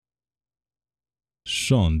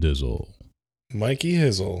Sean Dizzle. Mikey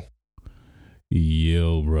Hizzle.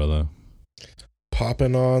 Yo, brother.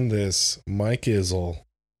 Popping on this Mike Izzle.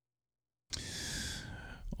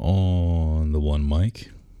 On the one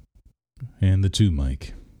mic and the two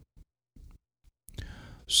mic.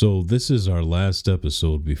 So this is our last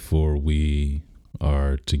episode before we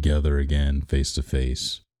are together again face to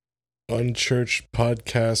face. Unchurched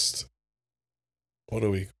podcast. What are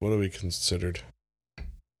we considered?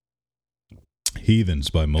 Heathens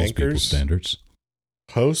by most people's standards.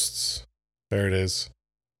 Hosts? There it is.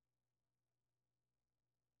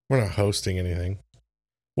 We're not hosting anything.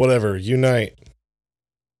 Whatever, unite.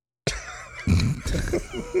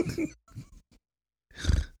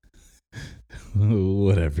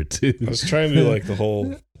 Whatever, dude. I was trying to do like the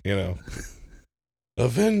whole,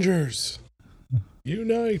 Avengers,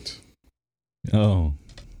 unite. Oh.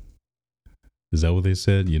 Is that what they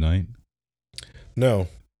said? Unite? No,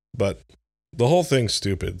 but the whole thing's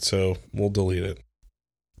stupid, so we'll delete it.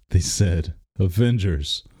 They said,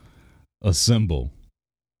 Avengers, assemble.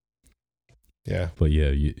 Yeah. But yeah,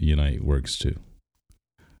 unite works too.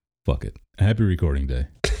 Fuck it. Happy recording day.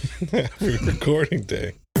 Happy recording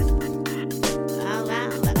day.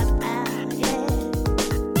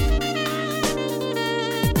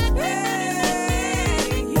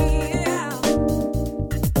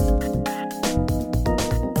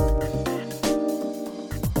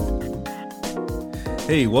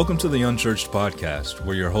 Hey, welcome to the Unchurched Podcast,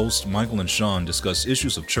 where your hosts Michael and Sean discuss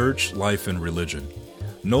issues of church, life, and religion.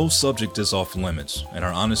 No subject is off limits, and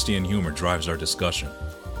our honesty and humor drives our discussion.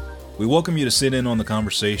 We welcome you to sit in on the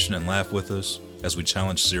conversation and laugh with us as we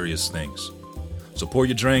challenge serious things. So pour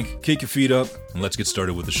your drink, kick your feet up, and let's get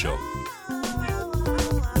started with the show.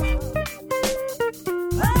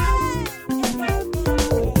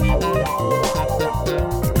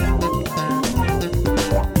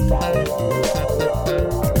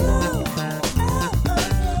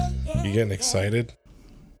 You getting excited?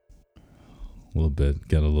 A little bit.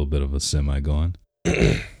 Got a little bit of a semi going.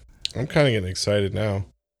 I'm kind of getting excited now.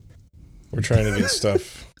 We're trying to get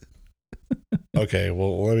stuff. Okay,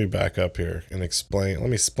 well, let me back up here and explain. Let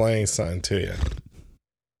me explain something to you.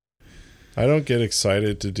 I don't get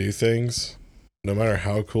excited to do things, no matter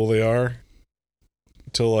how cool they are,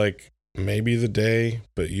 until like maybe the day,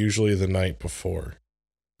 but usually the night before.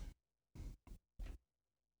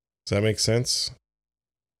 Does that make sense?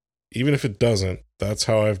 Even if it doesn't, that's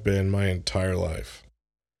how I've been my entire life.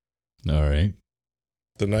 All right.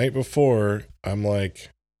 The night before, I'm like,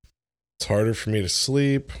 it's harder for me to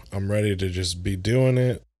sleep. I'm ready to just be doing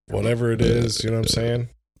it, whatever it is. You know what I'm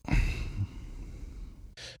saying?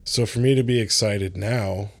 So for me to be excited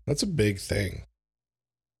now, that's a big thing.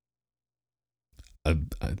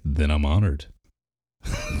 Then I'm honored.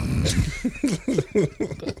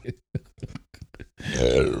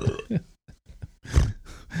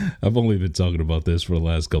 I've only been talking about this for the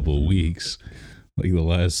last couple of weeks, like the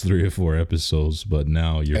last 3 or 4 episodes, but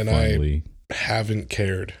now you're finally... I haven't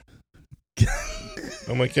cared.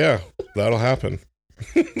 I'm like, yeah, that'll happen.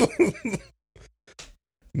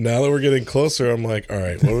 Now that we're getting closer, I'm like, all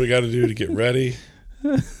right, what do we got to do to get ready?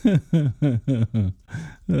 I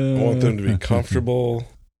want them to be comfortable,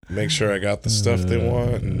 make sure I got the stuff they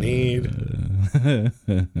want and need.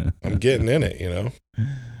 I'm getting in it,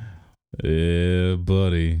 Yeah,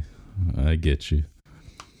 buddy. I get you.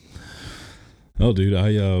 Oh, dude,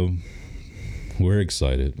 we're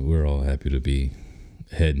excited. We're all happy to be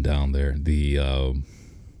heading down there.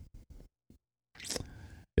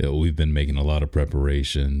 We've been making a lot of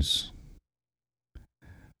preparations.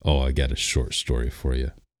 Oh, I got a short story for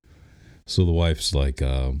you. So the wife's like,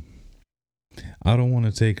 I don't want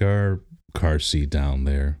to take our car seat down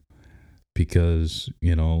there because,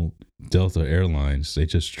 Delta Airlines, they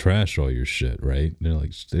just trash all your shit, right?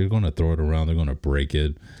 They're going to throw it around. They're going to break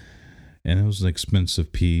it. And it was an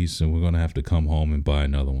expensive piece, and we're going to have to come home and buy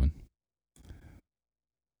another one.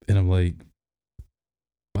 And I'm like,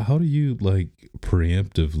 how do you,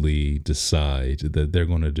 preemptively decide that they're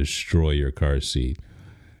going to destroy your car seat?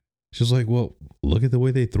 She's like, well, look at the way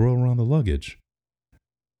they throw around the luggage.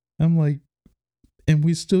 I'm like, and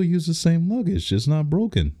we still use the same luggage. It's not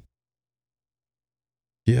broken.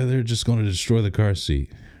 Yeah, they're just going to destroy the car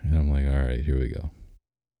seat. And I'm like, all right, here we go.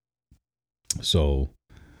 So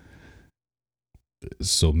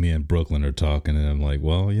me and Brooklyn are talking, and I'm like,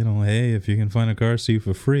 well, hey, if you can find a car seat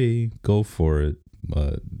for free, go for it.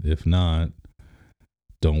 But if not,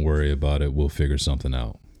 don't worry about it. We'll figure something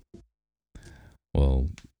out. Well,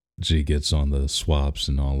 G gets on the swaps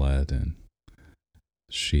and all that, and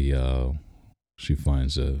she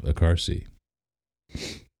finds a car seat.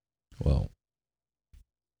 Well,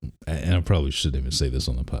 and I probably shouldn't even say this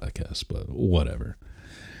on the podcast, but whatever.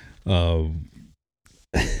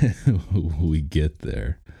 We get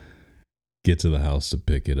there, get to the house to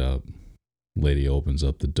pick it up. Lady opens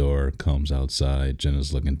up the door, comes outside.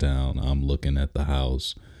 Jenna's looking down. I'm looking at the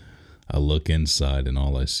house. I look inside, and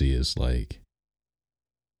all I see is like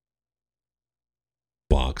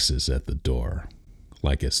boxes at the door,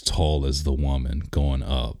 like as tall as the woman, going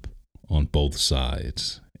up on both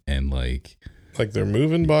sides, and like they're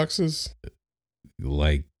moving boxes,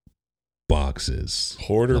 like boxes,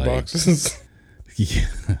 hoarder like, boxes. Yeah,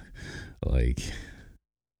 like,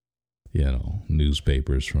 you know,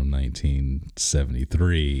 newspapers from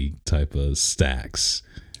 1973 type of stacks.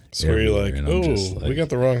 So you're like, oh, we got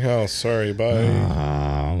the wrong house. Sorry, bye.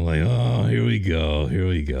 I'm like, oh, here we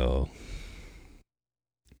go.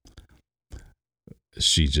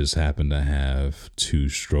 She just happened to have 2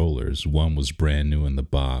 strollers. One was brand new in the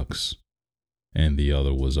box, and the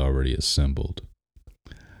other was already assembled.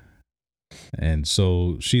 And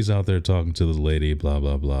so she's out there talking to the lady, blah,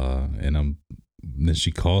 blah, blah. And then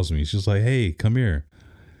she calls me. She's like, hey, come here.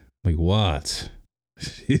 I'm like, what?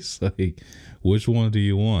 She's like, which one do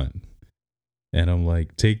you want? And I'm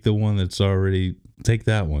like, take that one. It's already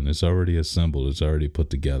assembled. It's already put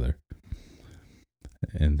together.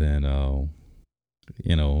 And then,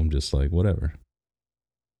 you know, I'm just like, whatever.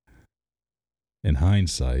 In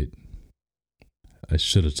hindsight, I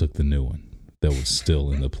should have took the new one that was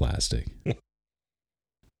still in the plastic.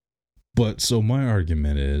 But so my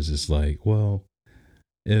argument is like, well,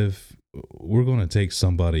 if we're going to take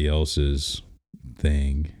somebody else's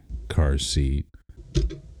thing, car seat,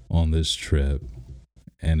 on this trip,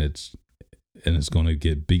 and it's going to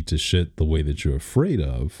get beat to shit the way that you're afraid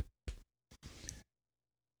of,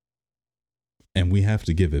 and we have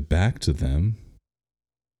to give it back to them,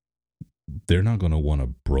 they're not going to want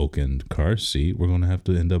a broken car seat. We're going to have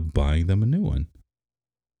to end up buying them a new one.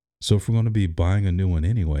 So if we're going to be buying a new one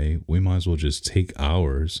anyway, we might as well just take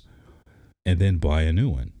ours and then buy a new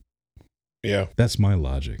one. Yeah. That's my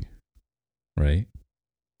logic, right?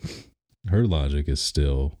 Her logic is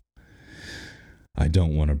still, I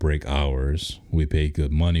don't want to break ours. We pay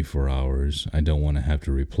good money for ours. I don't want to have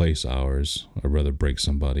to replace ours. I'd rather break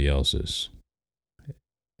somebody else's.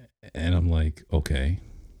 And I'm like, okay,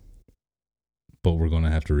 but we're going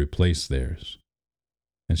to have to replace theirs.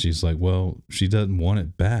 And she's like, well, she doesn't want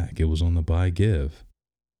it back. It was on the buy give.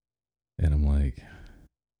 And I'm like,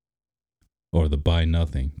 or the buy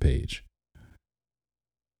nothing page.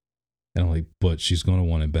 And I'm like, but she's going to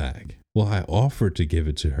want it back. Well, I offered to give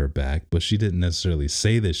it to her back, but she didn't necessarily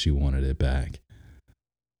say that she wanted it back.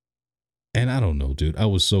 And I don't know, dude. I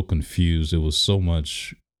was so confused. It was so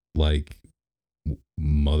much like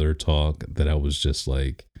mother talk that I was just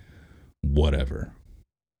like, whatever.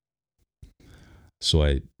 So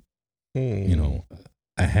I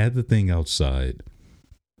had the thing outside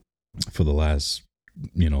for the last,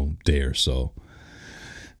 day or so,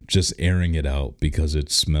 just airing it out because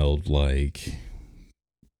it smelled like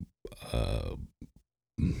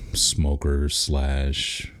smoker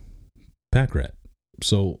 / pack rat.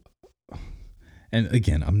 So, and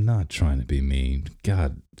again, I'm not trying to be mean.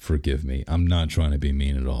 God forgive me. I'm not trying to be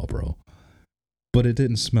mean at all, bro. But it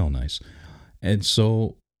didn't smell nice. And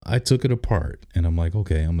so I took it apart and I'm like,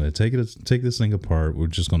 okay, I'm going to take this thing apart. We're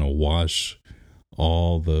just going to wash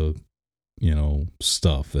all the,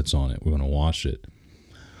 stuff that's on it. We're going to wash it.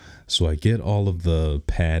 So I get all of the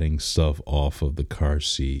padding stuff off of the car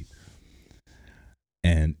seat.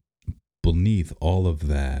 And beneath all of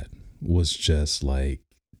that was just like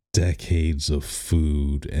decades of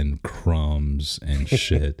food and crumbs and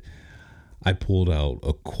shit. I pulled out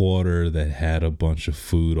a quarter that had a bunch of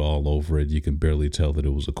food all over it. You can barely tell that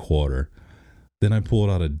it was a quarter. Then I pulled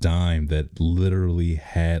out a dime that literally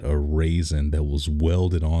had a raisin that was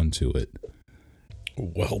welded onto it.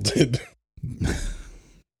 Welded?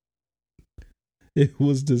 It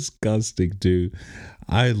was disgusting, dude.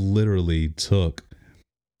 I literally took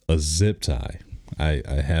a zip tie. I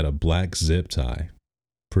had a black zip tie,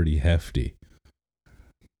 pretty hefty.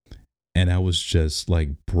 And I was just like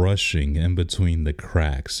brushing in between the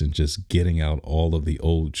cracks and just getting out all of the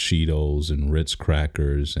old Cheetos and Ritz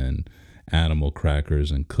crackers and animal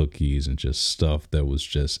crackers and cookies and just stuff that was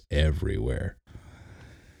just everywhere.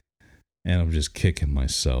 And I'm just kicking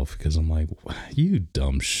myself because I'm like, you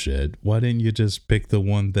dumb shit. Why didn't you just pick the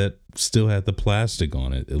one that still had the plastic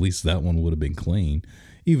on it? At least that one would have been clean.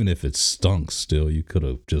 Even if it stunk still, you could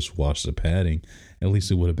have just washed the padding. At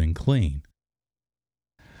least it would have been clean.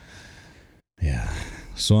 Yeah,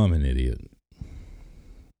 so I'm an idiot.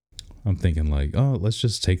 I'm thinking like, oh, let's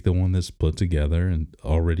just take the one that's put together and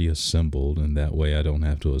already assembled, and that way I don't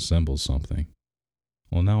have to assemble something.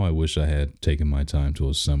 Well, now I wish I had taken my time to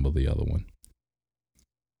assemble the other one.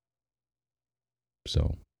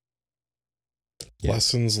 So, yeah.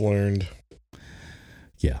 Lessons learned.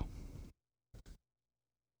 Yeah.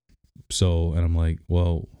 So, and I'm like,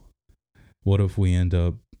 well, what if we end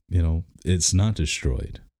up, it's not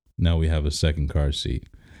destroyed. Now we have a second car seat.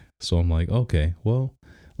 So I'm like, okay, well,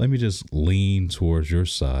 let me just lean towards your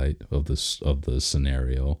side of the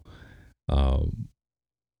scenario.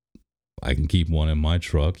 I can keep one in my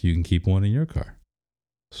truck. You can keep one in your car.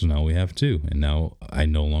 So now we have two. And now I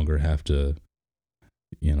no longer have to,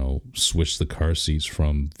 switch the car seats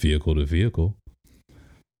from vehicle to vehicle.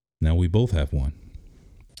 Now we both have one.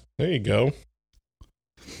 There you go.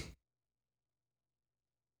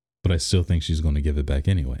 But I still think she's going to give it back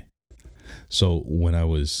anyway. So when I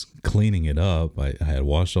was cleaning it up, I had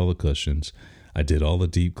washed all the cushions. I did all the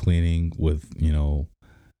deep cleaning with,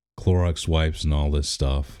 Clorox wipes and all this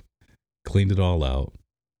stuff. Cleaned it all out.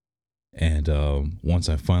 And once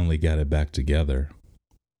I finally got it back together,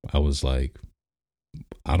 I was like,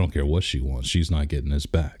 I don't care what she wants. She's not getting this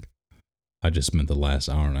back. I just spent the last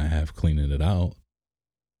hour and a half cleaning it out.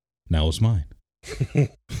 Now it's mine.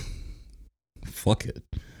 Fuck it.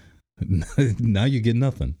 Now you get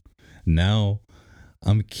nothing. Now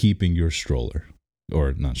I'm keeping your stroller.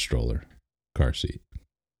 Or not stroller, car seat.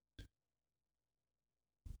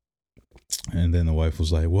 And then the wife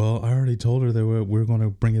was like, well, I already told her that we're going to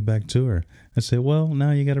bring it back to her. I said, well,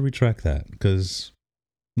 now you got to retract that because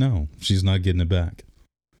no, she's not getting it back.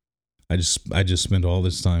 I just spent all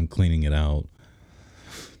this time cleaning it out.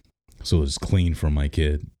 So it's clean for my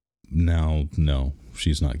kid. Now, no,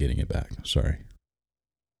 she's not getting it back. Sorry.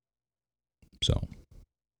 So.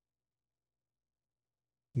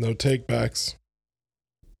 No take backs.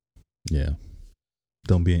 Yeah.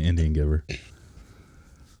 Don't be an Indian giver.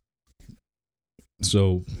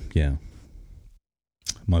 So, yeah.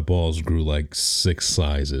 My balls grew like 6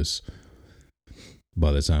 sizes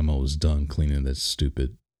by the time I was done cleaning that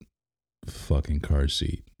stupid fucking car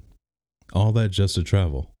seat. All that just to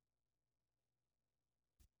travel.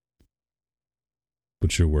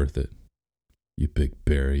 But you're worth it. You big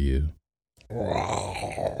bear, you.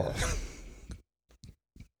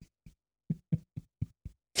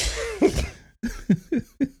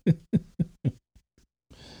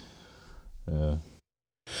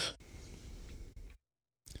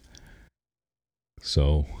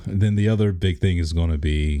 So then the other big thing is going to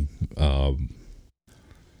be,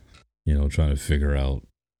 trying to figure out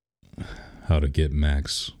how to get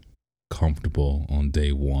Max comfortable on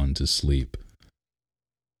day 1 to sleep.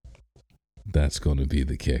 That's going to be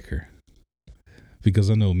the kicker. Because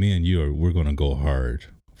I know me and you we're going to go hard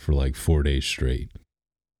for like 4 days straight.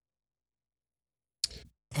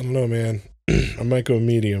 I don't know, man. I might go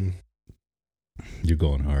medium. You're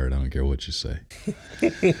going hard. I don't care what you say.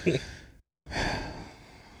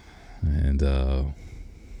 And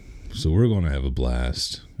so we're going to have a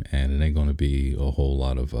blast. And it ain't going to be a whole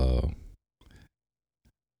lot of, I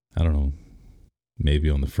don't know, maybe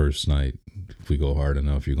on the first night, if we go hard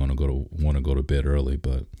enough, you're going to want to go to bed early.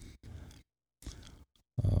 But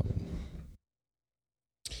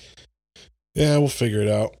yeah, we'll figure it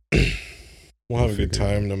out. We'll have a good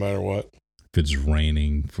time no matter what. If it's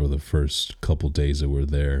raining for the first couple days that we're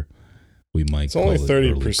there, we might. It's only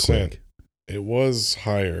 30%. It was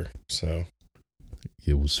higher, so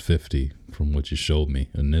it was 50 from what you showed me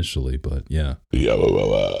initially, but yeah.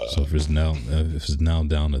 So if it's now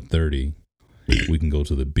down to 30, we can go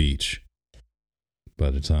to the beach by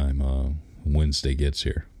the time Wednesday gets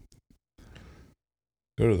here.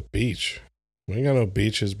 Go to the beach. We ain't got no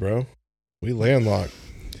beaches, bro. We landlocked.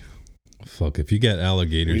 Fuck, if you got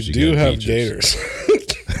alligators, we you do got have beaches.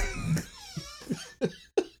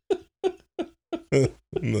 Gators.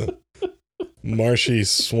 The marshy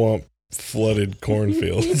swamp flooded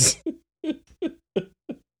cornfields.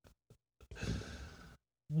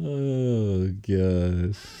 Oh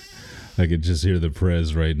gosh, I could just hear the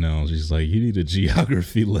prez right now. She's like, you need a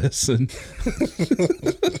geography lesson.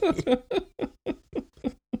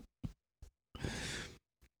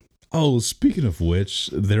 Oh, speaking of which,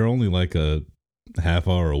 they're only like a half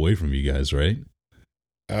hour away from you guys, right?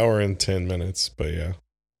 Hour and 10 minutes, but yeah.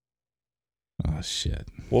 Oh, shit.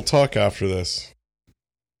 We'll talk after this.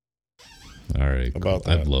 All right. About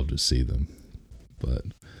cool. that. I'd love to see them, but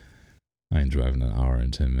I ain't driving an hour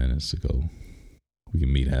and 10 minutes to go. We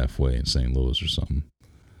can meet halfway in St. Louis or something.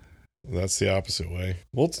 That's the opposite way.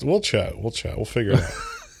 We'll chat. We'll figure it out.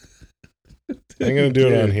 ain't gonna do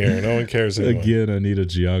it on here. No one cares anyway. Again, I need a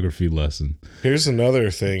geography lesson. Here's another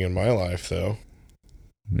thing in my life, though.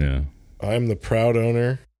 Yeah. I'm the proud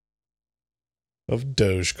owner of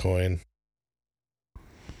Dogecoin.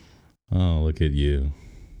 Oh, look at you.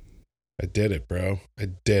 I did it, bro. I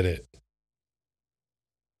did it.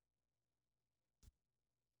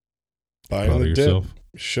 Buying Proud the of dip. yourself?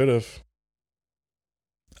 Should have.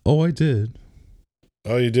 Oh, I did.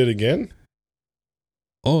 Oh, you did again?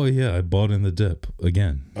 Oh, yeah, I bought in the dip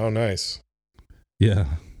again. Oh, nice. Yeah,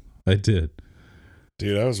 I did.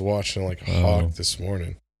 Dude, I was watching like a hawk this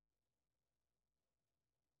morning.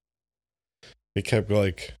 It kept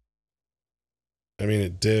like, I mean,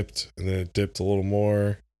 it dipped and then it dipped a little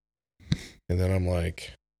more. And then I'm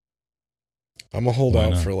like, I'm going to hold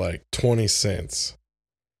out for like 20 cents.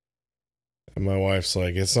 And my wife's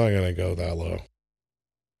like, it's not going to go that low.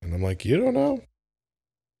 And I'm like, you don't know?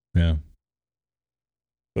 Yeah.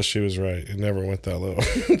 But she was right. It never went that low.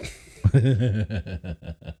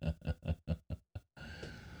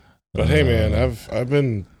 But hey, man, I've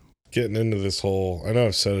been getting into this whole, I know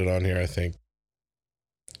I've said it on here, I think,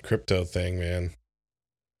 crypto thing, man.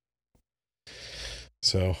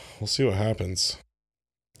 So we'll see what happens.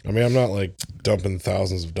 I mean, I'm not like dumping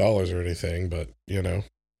thousands of dollars or anything, but you know.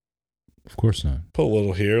 Of course not. Put a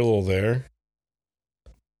little here, a little there.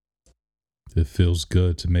 It feels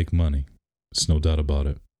good to make money. It's no doubt about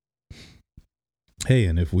it. Hey,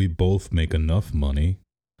 and if we both make enough money,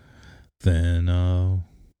 then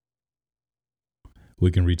we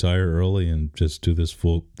can retire early and just do this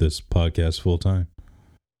podcast full time.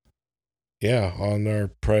 Yeah, on our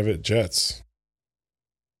private jets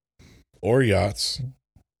or yachts,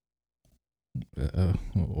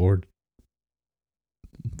 or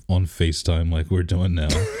on FaceTime like we're doing now.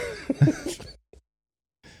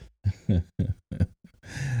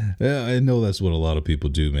 Yeah, I know that's what a lot of people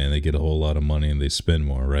do, man. They get a whole lot of money and they spend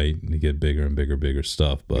more, right? They get bigger and bigger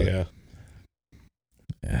stuff, but yeah.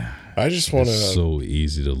 I just want to. It's so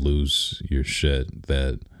easy to lose your shit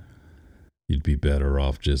that you'd be better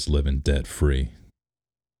off just living debt free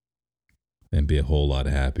and be a whole lot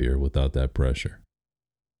happier without that pressure.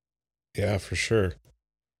 Yeah, for sure.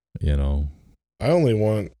 You know, I only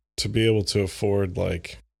want to be able to afford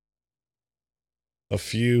like a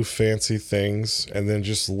few fancy things and then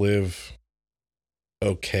just live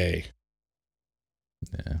okay.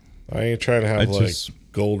 Yeah. I ain't trying to have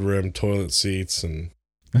gold rimmed toilet seats and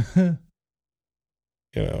you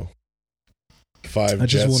know, 5 I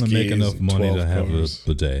just want to make enough money to have a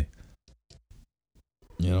bidet.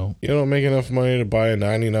 You know? You don't make enough money to buy a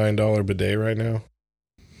 $99 bidet right now?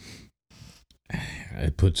 I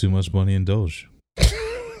put too much money in Doge.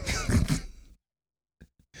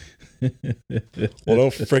 Well,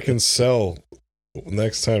 don't freaking sell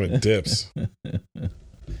next time it dips.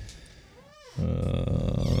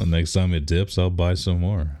 Next time it dips, I'll buy some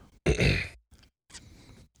more.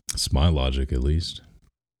 It's my logic, at least.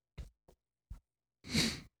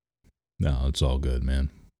 No, it's all good, man.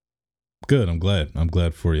 Good. I'm glad. I'm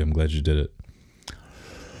glad for you. I'm glad you did it.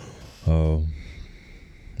 Now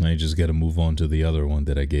you just got to move on to the other one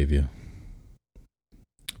that I gave you.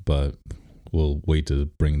 But we'll wait to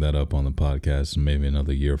bring that up on the podcast maybe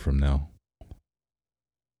another year from now.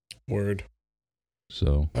 Word.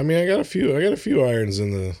 So I mean, I got a few irons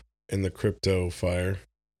in the crypto fire.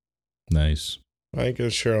 Nice. I ain't gonna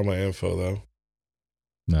share all my info though.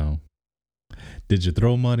 No. Did you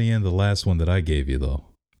throw money in the last one that I gave you though?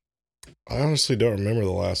 I honestly don't remember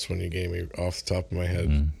the last one you gave me off the top of my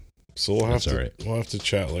head. So we'll have to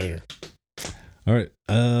chat later. All right.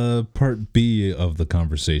 Part B of the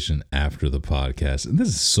conversation after the podcast. And this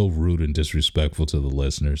is so rude and disrespectful to the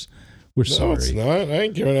listeners. We're sorry. No, it's not. I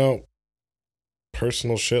ain't giving out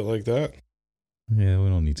personal shit like that. Yeah, we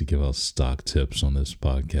don't need to give out stock tips on this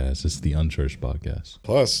podcast. It's the Unchurched podcast.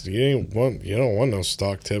 Plus, you don't want no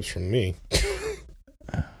stock tips from me.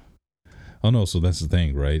 Oh no, so that's the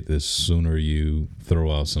thing, right? The sooner you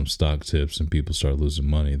throw out some stock tips and people start losing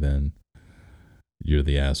money, then you're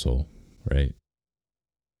the asshole, right?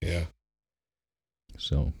 Yeah.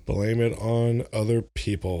 So blame it on other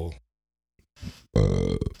people.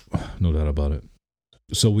 No doubt about it.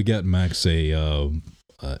 So we got Max a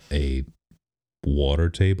water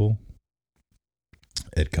table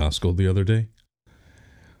at Costco the other day.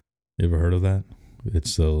 You ever heard of that?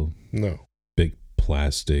 It's a big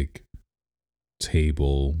plastic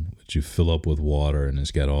table that you fill up with water, and it's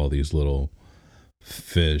got all these little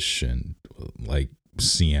fish and like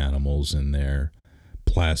sea animals in there.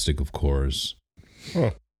 Plastic, of course.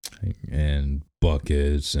 Huh. And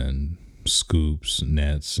buckets and scoops,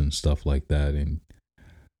 nets, and stuff like that, and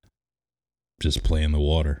just play in the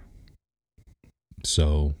water.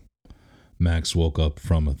 So Max woke up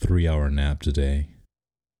from a 3-hour nap today,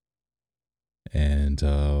 and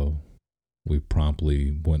we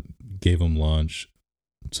promptly gave him lunch,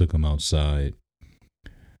 took him outside.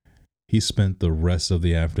 He spent the rest of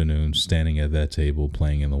the afternoon standing at that table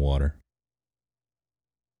playing in the water,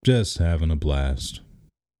 just having a blast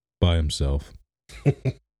by himself.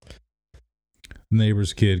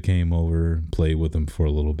 Neighbor's kid came over, played with him for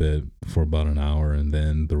a little bit, for about an hour, and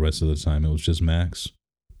then the rest of the time it was just Max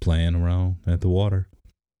playing around at the water.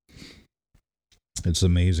 It's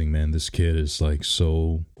amazing, man. This kid is like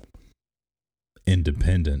so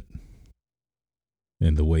independent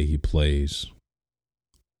in the way he plays.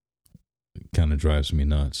 It kind of drives me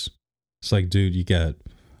nuts. It's like, dude, you got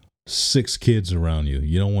 6 kids around you.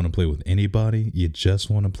 You don't want to play with anybody? You just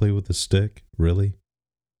want to play with the stick? Really?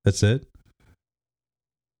 That's it?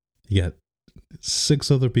 You got 6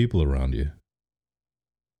 other people around you.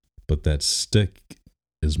 But that stick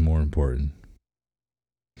is more important.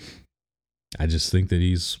 I just think that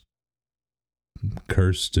he's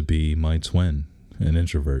cursed to be my twin, an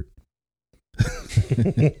introvert.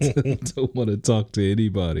 Don't want to talk to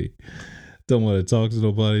anybody. Don't want to talk to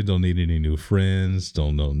nobody. Don't need any new friends.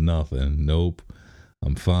 Don't know nothing. Nope.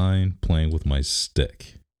 I'm fine playing with my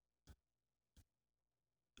stick.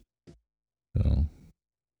 So,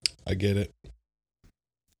 I get it.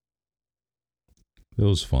 it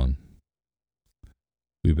was fun.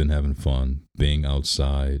 We've been having fun being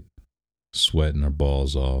outside, sweating our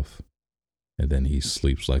balls off, and then he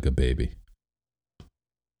sleeps like a baby.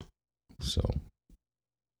 So,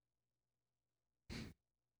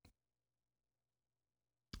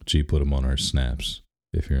 G put him on our snaps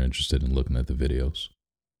if you're interested in looking at the videos.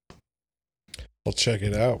 I'll check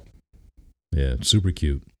it out. Yeah, it's super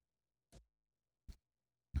cute.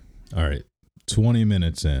 All right, 20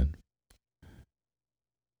 minutes in.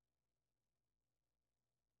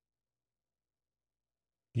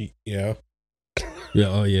 Yeah. Yeah.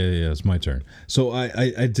 Oh, yeah. It's my turn. So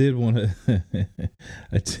I did want to,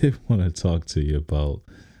 I did want to talk to you about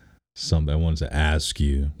something. I wanted to ask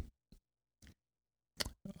you,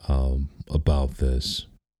 about this.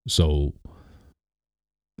 So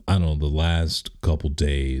I don't know. The last couple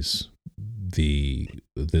days,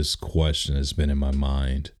 this question has been in my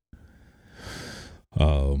mind,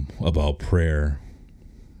 about prayer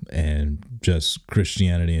and just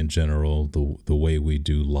Christianity in general, the way we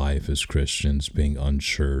do life as Christians, being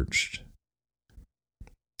unchurched.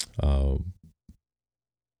 I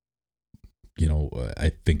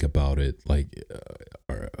think about it like,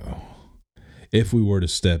 if we were to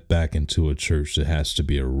step back into a church, there has to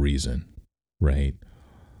be a reason, right?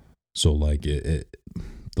 So like the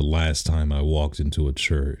last time I walked into a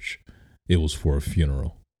church, it was for a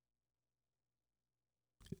funeral.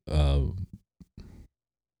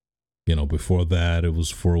 Before that, it was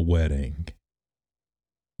for a wedding.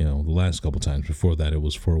 The last couple times before that, it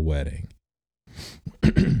was for a wedding.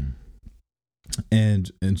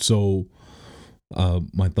 and so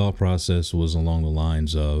my thought process was along the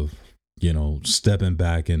lines of, stepping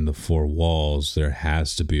back in the 4 walls, there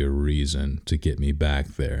has to be a reason to get me back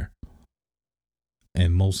there.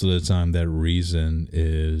 And most of the time that reason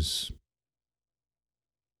is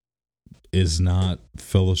not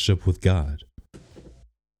fellowship with God.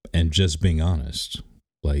 And just being honest,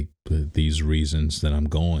 like these reasons that I'm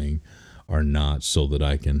going are not so that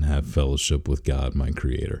I can have fellowship with God, my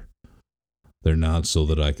creator. They're not so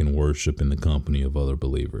that I can worship in the company of other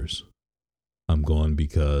believers. I'm going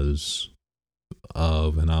because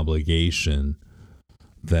of an obligation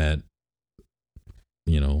that,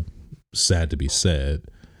 sad to be said,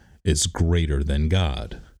 is greater than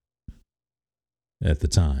God at the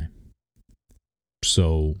time.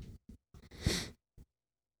 So,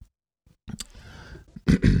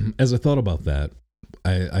 as I thought about that,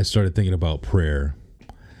 I started thinking about prayer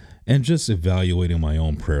and just evaluating my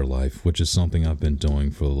own prayer life, which is something I've been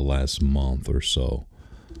doing for the last month or so.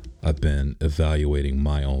 I've been evaluating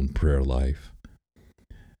my own prayer life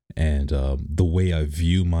and the way I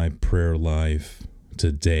view my prayer life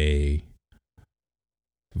today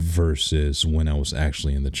versus when I was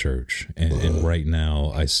actually in the church. And right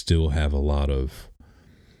now, I still have a lot of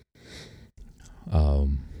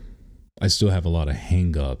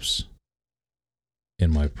hang-ups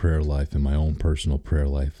in my prayer life, in my own personal prayer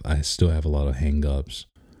life. I still have a lot of hang-ups.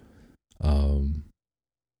 I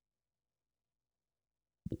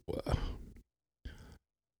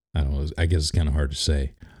don't know. I guess it's kind of hard to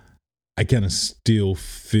say. I kind of still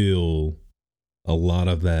feel a lot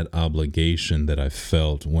of that obligation that I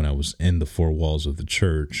felt when I was in the 4 walls of the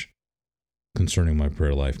church concerning my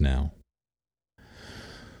prayer life now.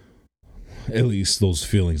 At least those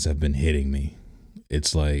feelings have been hitting me.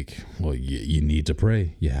 it's like, well, you need to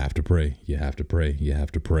pray. You have to pray. You have to pray. You have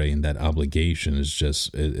to pray. And that obligation is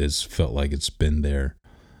just, it's felt like it's been there.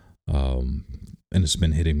 And it's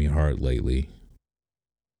been hitting me hard lately.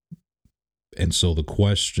 And so the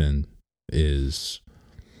question is,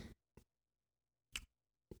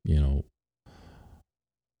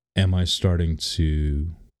 am I starting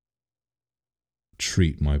to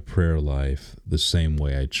treat my prayer life the same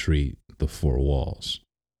way I treat the four walls?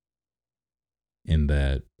 In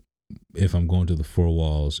that, if I'm going to the four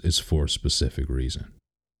walls, it's for a specific reason.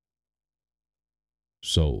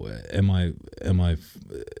 So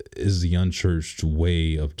is the unchurched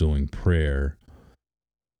way of doing prayer,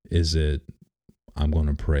 is it, I'm going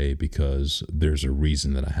to pray because there's a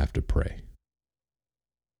reason that I have to pray?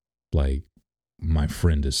 Like, my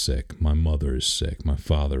friend is sick, my mother is sick, my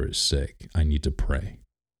father is sick, I need to pray.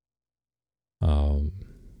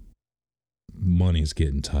 Money's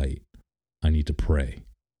getting tight, I need to pray.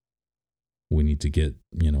 We need to get,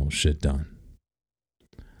 shit done.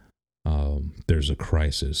 There's a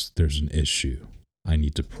crisis, there's an issue, I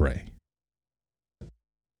need to pray.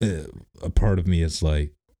 A part of me is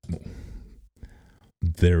like,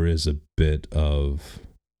 there is a bit of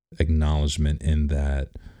acknowledgement in that.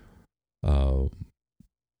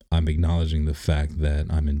 I'm acknowledging the fact that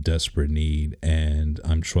I'm in desperate need, and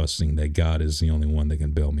I'm trusting that God is the only one that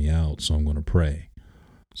can bail me out, so I'm going to pray.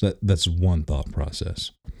 So that's one thought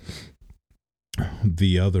process.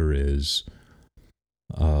 The other is,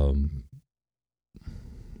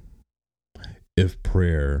 if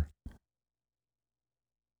prayer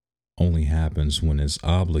only happens when it's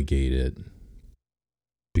obligated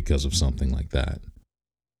because of something like that,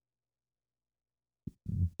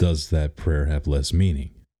 does that prayer have less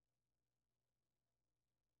meaning?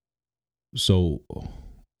 So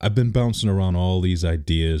I've been bouncing around all these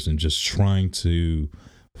ideas and just trying to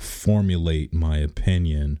formulate my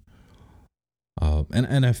opinion.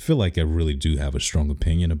 And I feel like I really do have a strong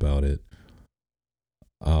opinion about it.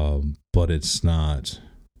 But it's not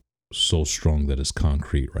so strong that it's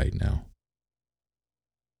concrete right now.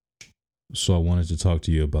 So I wanted to talk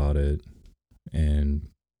to you about it and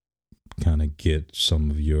kind of get some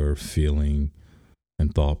of your feeling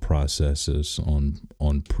and thought processes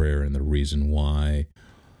on prayer and the reason why,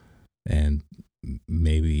 and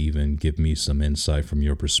maybe even give me some insight from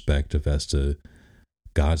your perspective as to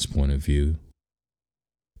God's point of view,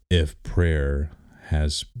 if prayer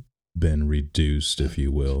has been reduced, if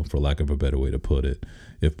you will, for lack of a better way to put it,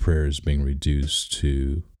 if prayer is being reduced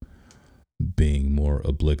to being more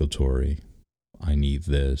obligatory. I need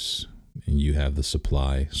this, and you have the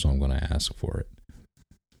supply, so I'm going to ask for it.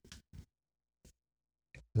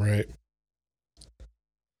 Right.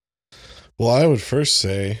 Well, I would first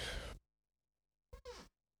say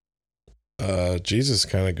Jesus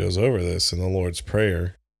kind of goes over this in the Lord's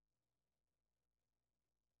Prayer.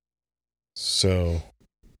 So,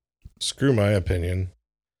 screw my opinion.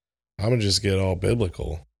 I'm going to just get all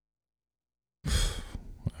biblical.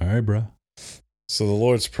 All right, bro. So, the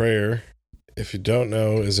Lord's Prayer, if you don't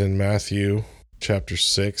know, is in Matthew chapter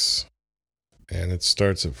 6. And it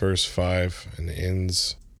starts at verse 5 and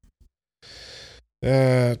ends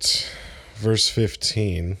at verse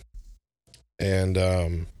 15.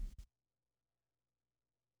 And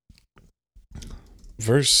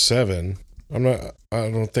verse 7, I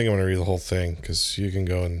don't think I'm going to read the whole thing, because you can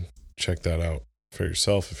go and check that out for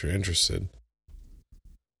yourself if you're interested.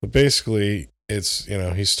 But basically, it's,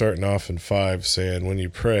 he's starting off in 5 saying, when you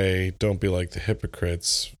pray, don't be like the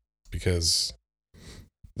hypocrites, because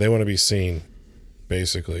they want to be seen.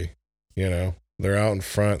 Basically, they're out in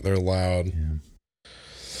front, they're loud.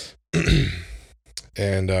 Yeah.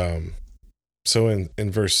 And so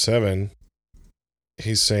in verse 7,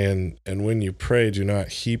 he's saying, and when you pray, do not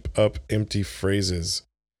heap up empty phrases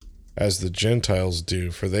as the Gentiles do,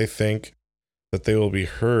 for they think that they will be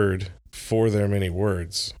heard for their many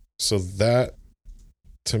words. So that,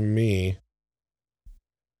 to me,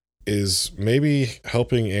 is maybe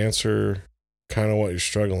helping answer kind of what you're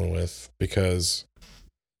struggling with, because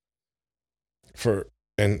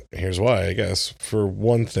and here's why, I guess. For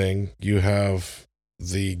one thing, you have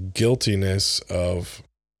the guiltiness of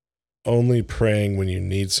only praying when you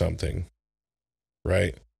need something,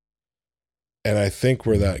 right? And I think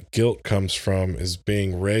where that guilt comes from is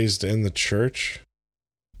being raised in the church,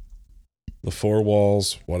 the four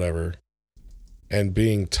walls, whatever, and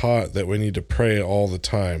being taught that we need to pray all the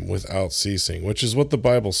time without ceasing, which is what the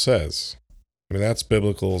Bible says. I mean, that's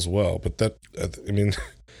biblical as well, but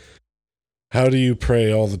how do you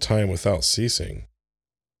pray all the time without ceasing?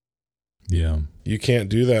 Yeah. You can't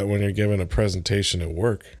do that when you're giving a presentation at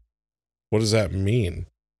work. What does that mean?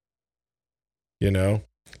 you know?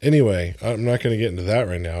 Anyway, I'm not going to get into that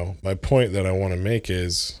right now. My point that I want to make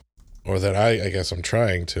is, or that I guess I'm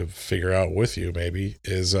trying to figure out with you maybe,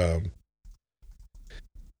 is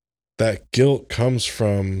that guilt comes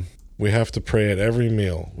from, we have to pray at every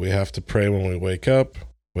meal. We have to pray when we wake up.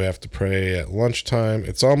 We have to pray at lunchtime.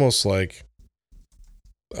 It's almost like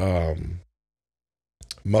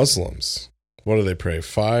Muslims. What do they pray?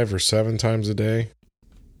 5 or 7 times a day?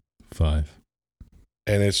 5.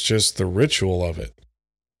 And it's just the ritual of it,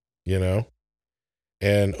 you know?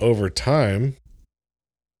 And over time,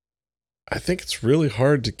 I think it's really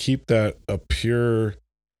hard to keep that a pure,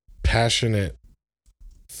 passionate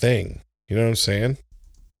thing. You know what I'm saying?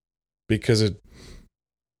 Because it,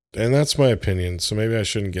 and that's my opinion. So maybe I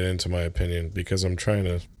shouldn't get into my opinion because I'm trying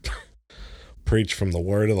to preach from the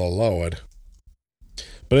word of the Lord.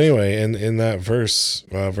 But anyway, in that verse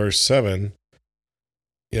 7,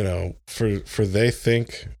 you know, for they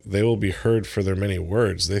think they will be heard for their many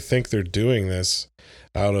words. They think they're doing this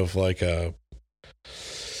out of like a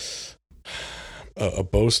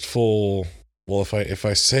boastful, well, if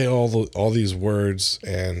I say all these words,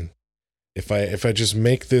 and if I just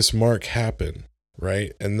make this mark happen,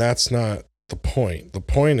 right? And that's not the point. The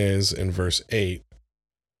point is in verse 8,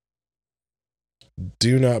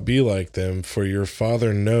 do not be like them, for your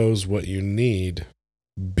Father knows what you need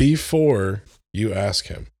before you ask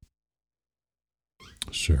him.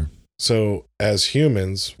 Sure. So as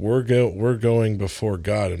humans, we're going before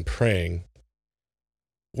God and praying.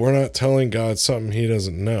 We're not telling God something he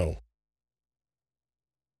doesn't know.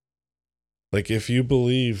 Like, if you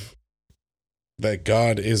believe that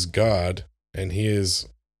God is God and he is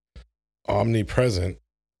omnipresent,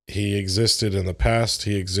 he existed in the past,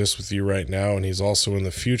 he exists with you right now, and he's also in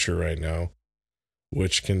the future right now,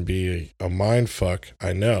 which can be a mind fuck,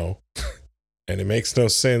 I know. And it makes no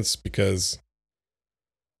sense because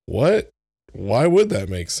what? Why would that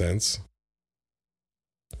make sense?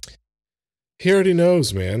 He already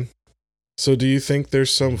knows, man. So do you think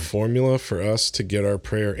there's some formula for us to get our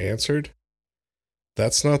prayer answered?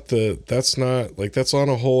 That's on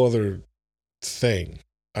a whole other thing.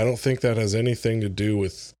 I don't think that has anything to do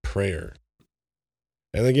with prayer.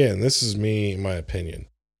 And again, this is me, my opinion.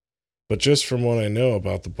 But just from what I know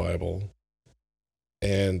about the Bible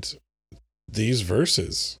and these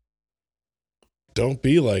verses, don't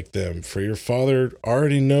be like them, for your Father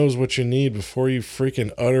already knows what you need before you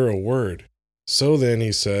freaking utter a word. So then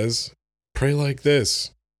he says, pray like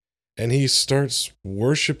this. And he starts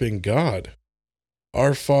worshiping God.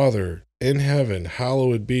 Our Father in heaven,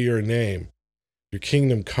 hallowed be your name. Your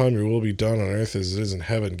kingdom come, your will be done on earth as it is in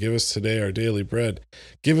heaven. Give us today our daily bread.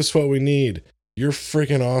 Give us what we need. You're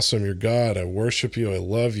freaking awesome. You're God. I worship you. I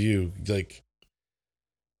love you. Like,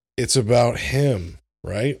 it's about him,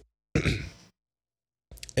 right?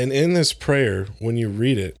 And in this prayer, when you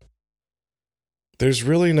read it, there's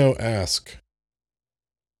really no ask.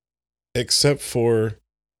 Except for,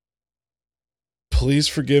 please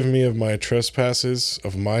forgive me of my trespasses,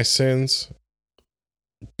 of my sins,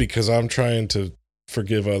 because I'm trying to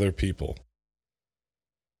forgive other people.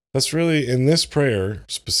 That's really, in this prayer,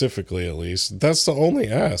 specifically at least, that's the only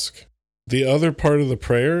ask. The other part of the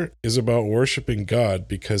prayer is about worshiping God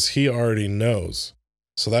because he already knows.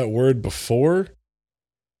 So that word before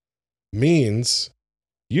means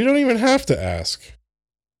you don't even have to ask.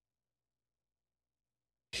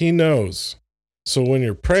 He knows. So when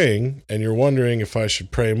you're praying and you're wondering if I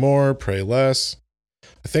should pray more, pray less,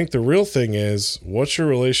 I think the real thing is, what's your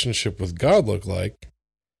relationship with God look like?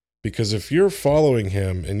 Because if you're following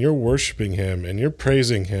him and you're worshiping him and you're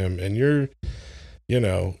praising him and you're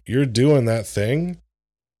doing that thing,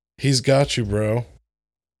 he's got you, bro.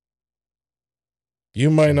 You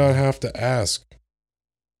might not have to ask.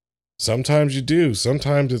 Sometimes you do.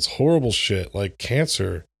 Sometimes it's horrible shit like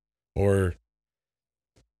cancer or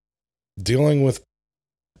dealing with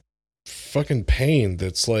fucking pain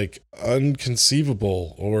that's like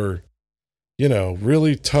unconceivable or,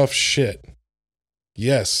 really tough shit.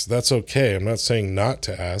 Yes, that's okay. I'm not saying not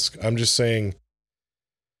to ask. I'm just saying,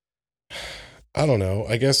 I don't know.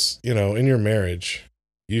 I guess, in your marriage,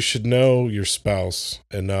 you should know your spouse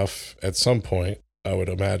enough at some point, I would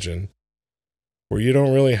imagine, where you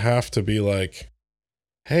don't really have to be like,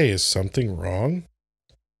 hey, is something wrong?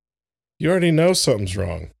 You already know something's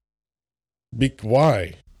wrong.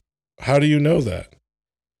 Why? How do you know that?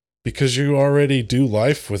 Because you already do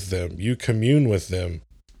life with them. You commune with them.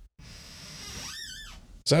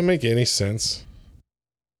 Does that make any sense?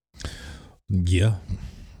 Yeah,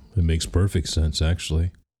 it makes perfect sense,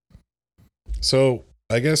 actually. So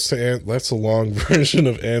I guess that's a long version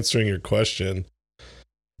of answering your question.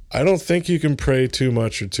 I don't think you can pray too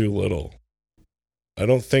much or too little. I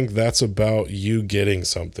don't think that's about you getting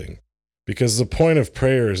something, because the point of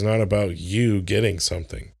prayer is not about you getting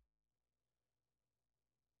something.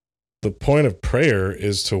 The point of prayer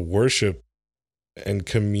is to worship and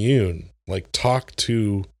commune, like talk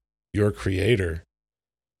to your creator.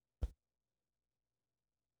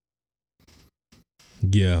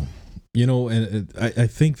 Yeah. You know, and I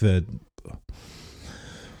think that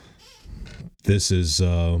this is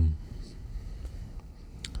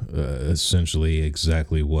essentially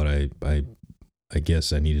exactly what I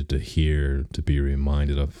guess I needed to hear to be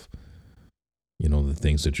reminded of, you know, the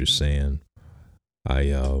things that you're saying.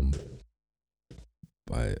 I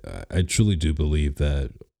truly do believe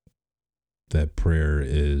that prayer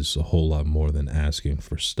is a whole lot more than asking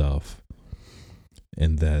for stuff,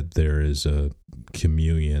 and that there is a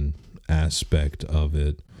communion aspect of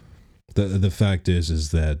it. The fact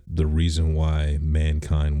is that the reason why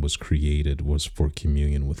mankind was created was for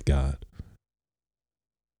communion with God.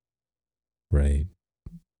 Right?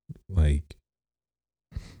 Like,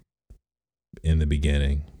 in the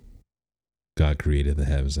beginning, God created the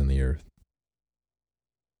heavens and the earth.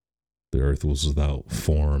 The earth was without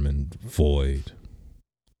form and void.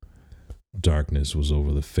 Darkness was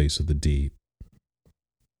over the face of the deep.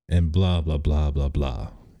 And blah, blah, blah, blah, blah.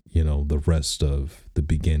 You know, the rest of the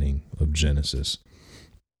beginning of Genesis.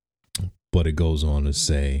 But it goes on to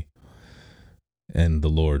say, and the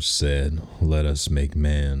Lord said, let us make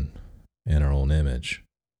man in our own image.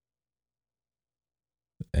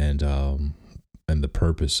 And the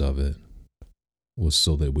purpose of it was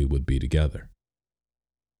so that we would be together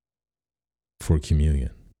for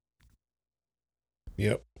communion.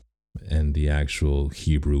 Yep. And the actual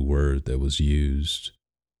Hebrew word that was used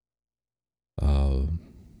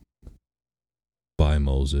by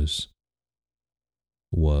Moses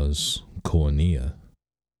was koinonia,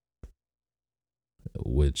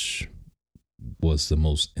 which was the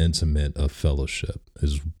most intimate of fellowship,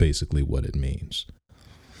 is basically what it means.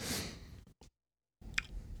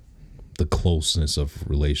 The closeness of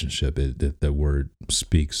relationship, the word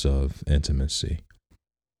speaks of intimacy.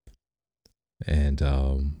 And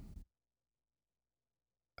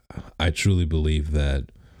I truly believe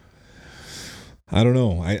that, I don't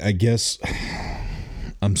know, I guess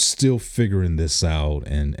I'm still figuring this out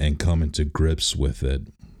and coming to grips with it,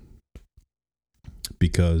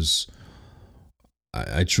 because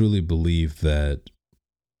I truly believe that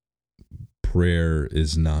prayer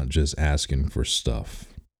is not just asking for stuff.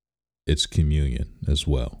 It's communion as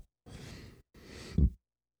well.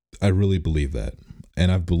 I really believe that.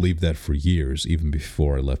 And I've believed that for years, even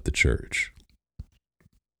before I left the church.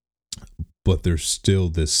 But there's still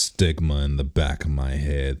this stigma in the back of my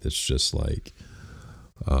head that's just like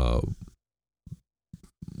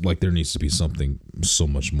there needs to be something so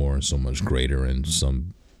much more and so much greater, and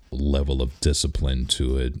some level of discipline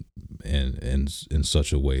to it, and in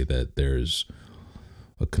such a way that there's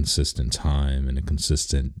a consistent time and a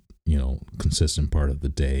consistent part of the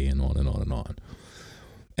day, and on and on and on.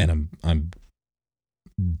 And I'm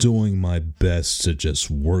doing my best to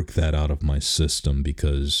just work that out of my system,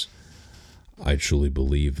 because I truly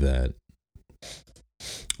believe that,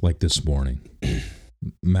 like this morning,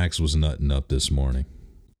 Max was nutting up this morning.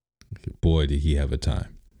 Boy, did he have a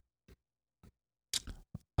time.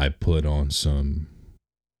 I put on some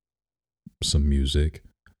music,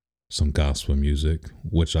 some gospel music,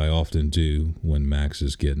 which I often do when Max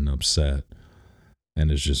is getting upset and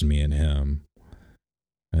it's just me and him.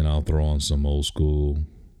 And I'll throw on some old school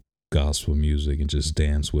gospel music and just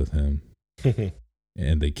dance with him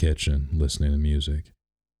in the kitchen, listening to music.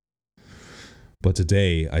 But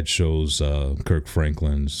today I chose Kirk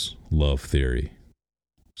Franklin's Love Theory.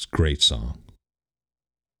 It's a great song.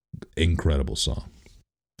 Incredible song.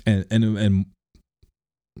 And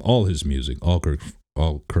all his music, all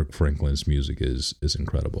Kirk Franklin's music is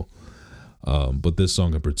incredible. But this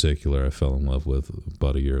song in particular, I fell in love with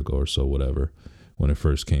about a year ago or so, whatever, when it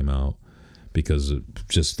first came out, because of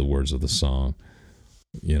just the words of the song,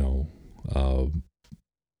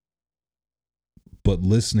 but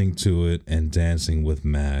listening to it and dancing with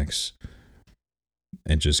Max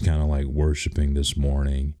and just kind of like worshiping this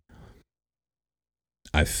morning,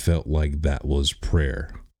 I felt like that was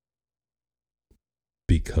prayer,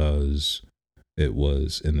 because it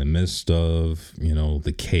was in the midst of,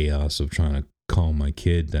 the chaos of trying to calm my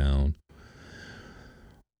kid down.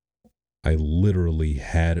 I literally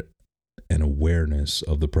had an awareness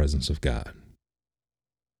of the presence of God.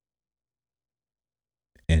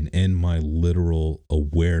 And in my literal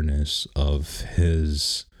awareness of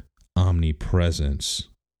his omnipresence,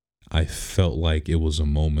 I felt like it was a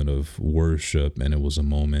moment of worship, and it was a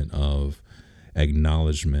moment of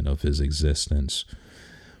acknowledgement of his existence,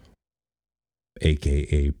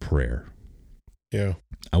 aka prayer. Yeah.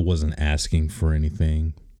 I wasn't asking for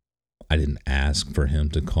anything. I didn't ask for him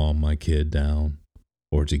to calm my kid down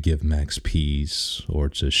or to give Max peace or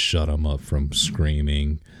to shut him up from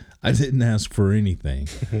screaming. I didn't ask for anything.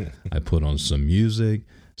 I put on some music,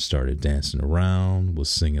 started dancing around, was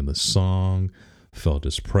singing the song, felt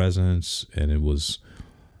his presence, and it was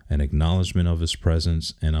an acknowledgement of his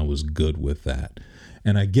presence, and I was good with that.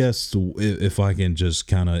 And I guess if I can just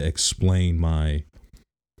kind of explain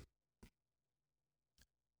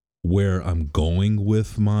where I'm going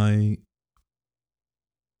with my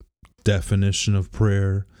definition of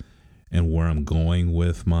prayer and where I'm going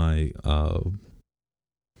with my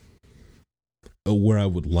where I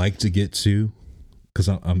would like to get to, because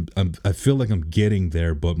I feel like I'm getting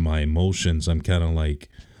there, but my emotions, I'm kind of like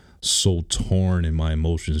so torn in my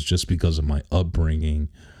emotions just because of my upbringing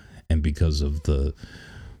and because of the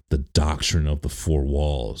doctrine of the four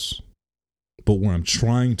walls. But where I'm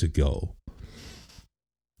trying to go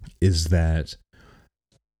is that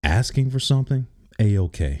asking for something,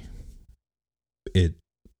 A-okay. It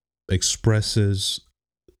expresses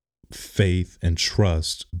faith and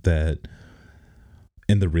trust that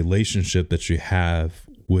in the relationship that you have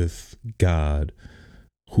with God,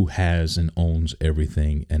 who has and owns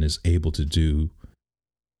everything and is able to do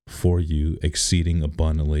for you exceeding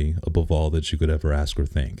abundantly above all that you could ever ask or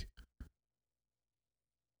think.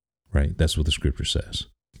 Right? That's what the scripture says.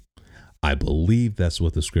 I believe that's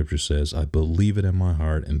what the scripture says. I believe it in my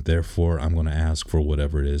heart, and therefore I'm going to ask for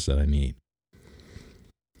whatever it is that I need.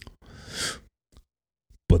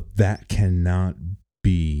 But that cannot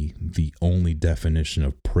be the only definition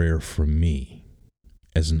of prayer for me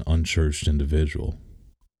as an unchurched individual.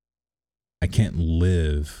 I can't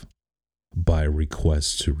live by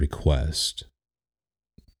request to request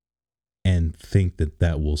and think that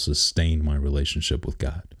that will sustain my relationship with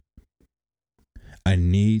God. I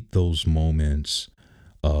need those moments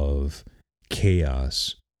of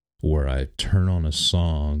chaos where I turn on a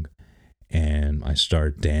song and I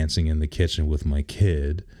start dancing in the kitchen with my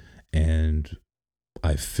kid and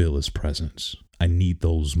I feel his presence. I need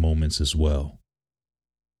those moments as well.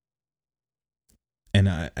 And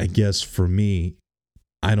I guess for me,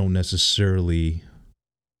 I don't necessarily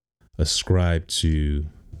ascribe to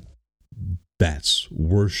that's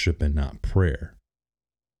worship and not prayer.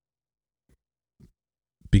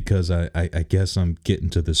 Because I guess I'm getting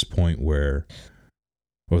to this point where,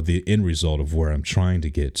 or the end result of where I'm trying to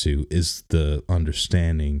get to is the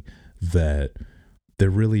understanding that there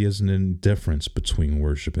really isn't any difference between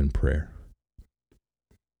worship and prayer.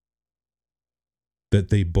 That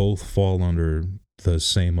they both fall under the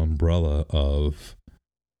same umbrella of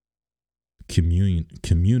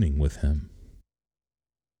communing with him.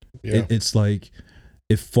 Yeah. It's like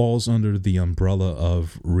it falls under the umbrella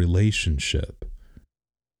of relationship.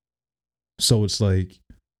 So it's like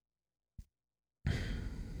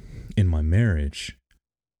in my marriage,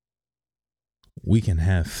 we can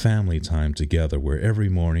have family time together where every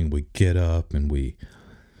morning we get up and we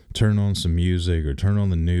turn on some music or turn on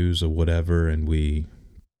the news or whatever, and we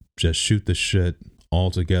just shoot the shit all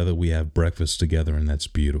together. We have breakfast together, and that's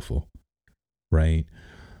beautiful, right?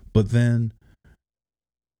 But then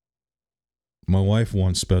my wife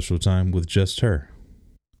wants special time with just her.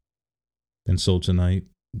 And so tonight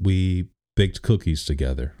we baked cookies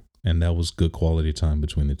together, and that was good quality time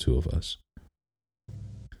between the two of us.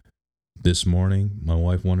 This morning, my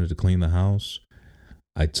wife wanted to clean the house.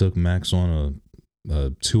 I took Max on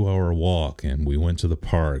a 2-hour walk, and we went to the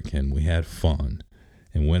park, and we had fun,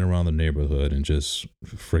 and went around the neighborhood, and just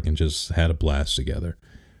had a blast together,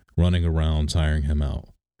 running around, tiring him out.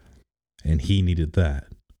 And he needed that.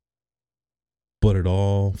 But it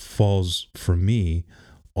all falls, for me,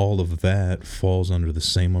 all of that falls under the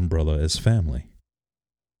same umbrella as family.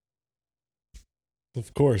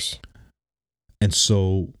 Of course. And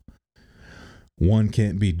so one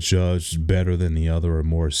can't be judged better than the other or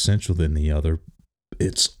more essential than the other.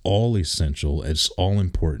 It's all essential. It's all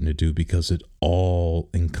important to do because it all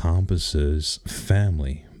encompasses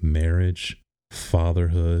family, marriage,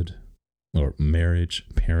 fatherhood, or marriage,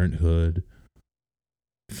 parenthood,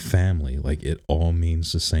 family. Like it all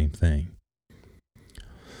means the same thing.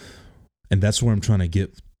 And that's where I'm trying to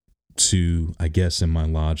get to, I guess, in my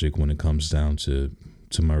logic when it comes down to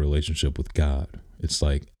my relationship with God. It's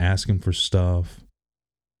like asking for stuff.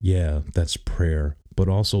 Yeah, that's prayer. But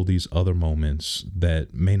also these other moments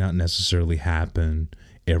that may not necessarily happen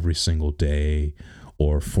every single day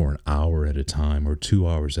or for an hour at a time or 2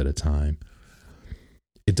 hours at a time.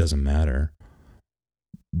 It doesn't matter.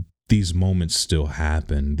 these moments still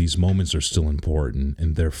happen. These moments are still important,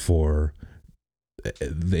 and therefore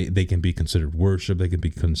they can be considered worship. They can be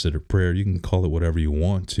considered prayer. You can call it whatever you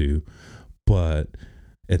want to, but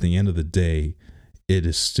at the end of the day, it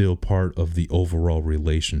is still part of the overall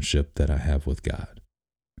relationship that I have with God.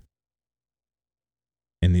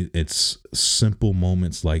 And it's simple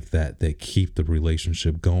moments like that that keep the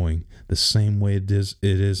relationship going the same way it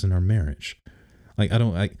is in our marriage.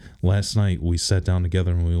 Last night we sat down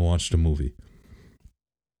together and we watched a movie.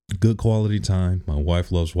 Good quality time. My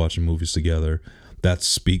wife loves watching movies together. That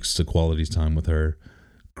speaks to quality time with her.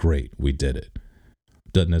 Great, we did it.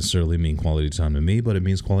 Doesn't necessarily mean quality time to me, but it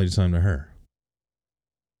means quality time to her.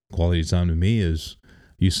 Quality time to me is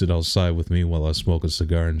you sit outside with me while I smoke a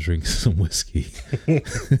cigar and drink some whiskey.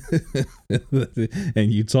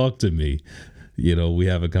 And you talk to me. We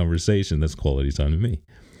have a conversation. That's quality time to me.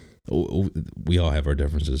 We all have our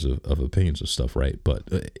differences of opinions of stuff, right? But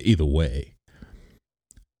either way,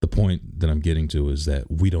 the point that I'm getting to is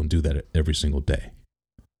that we don't do that every single day.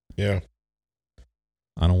 Yeah.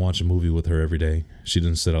 I don't watch a movie with her every day. She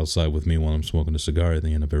doesn't sit outside with me while I'm smoking a cigar at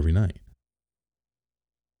the end of every night.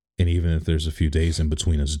 And even if there's a few days in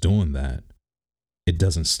between us doing that, it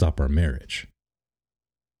doesn't stop our marriage.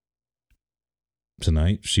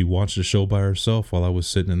 Tonight, she watched a show by herself while I was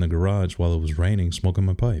sitting in the garage while it was raining, smoking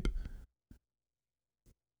my pipe.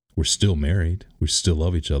 We're still married. We still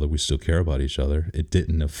love each other. We still care about each other. It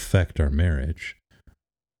didn't affect our marriage.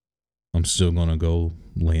 I'm still going to go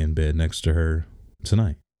lay in bed next to her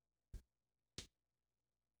tonight.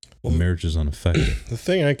 Well, marriage is unaffected. The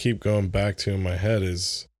thing I keep going back to in my head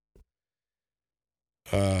is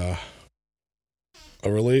a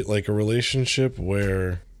relationship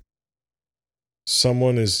where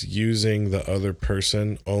someone is using the other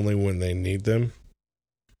person only when they need them.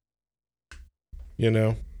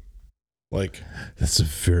 That's a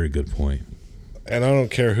very good point. And I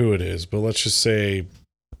don't care who it is, but let's just say,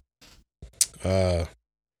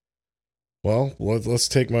 let's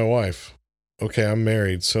take my wife. Okay, I'm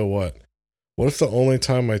married, so what? What if the only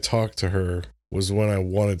time I talked to her was when I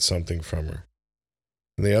wanted something from her?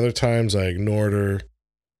 And the other times I ignored her,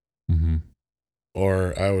 mm-hmm.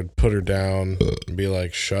 or I would put her down and be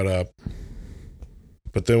like, shut up.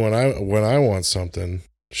 But then when I want something,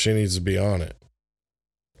 she needs to be on it.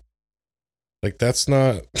 That's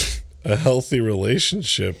not a healthy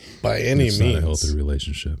relationship by any means. It's not a healthy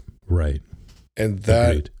relationship. Right. And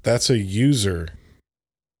that's a user.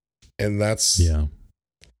 And that's, I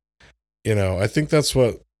think that's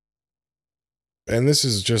what, and this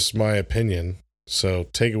is just my opinion, so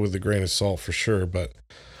take it with a grain of salt for sure, but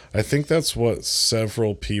I think that's what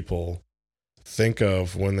several people think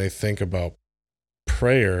of when they think about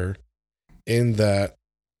prayer, in that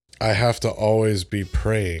I have to always be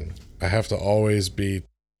praying. I have to always be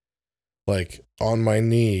on my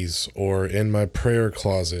knees or in my prayer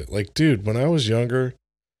closet. Dude, when I was younger,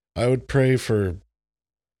 I would pray for,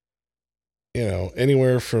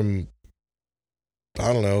 anywhere from,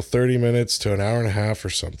 30 minutes to an hour and a half or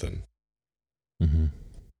something. Mm-hmm.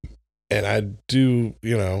 And I'd do,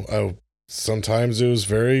 sometimes it was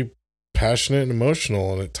very passionate and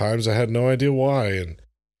emotional, and at times I had no idea why. And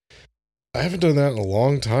I haven't done that in a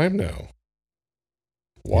long time now.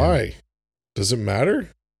 Why? Yeah. Does it matter?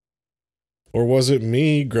 Or was it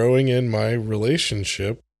me growing in my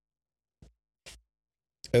relationship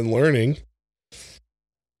and learning?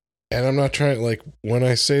 And I'm not trying, when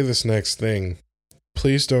I say this next thing,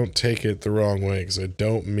 please don't take it the wrong way, because I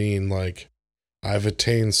don't mean I've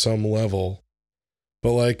attained some level,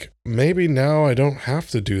 but maybe now I don't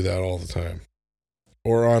have to do that all the time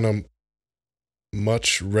or on a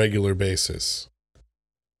much regular basis.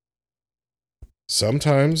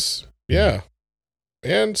 Sometimes, yeah.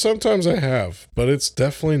 And sometimes I have, but it's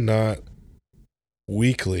definitely not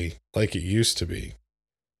weekly like it used to be,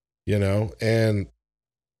 and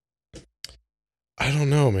I don't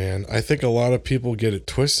know, man. I think a lot of people get it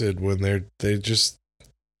twisted when they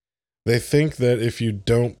think that if you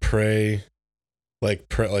don't pray,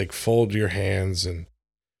 fold your hands and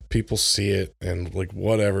people see it and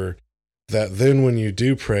whatever, that then when you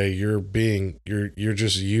do pray, you're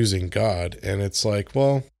just using God. And it's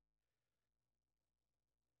well,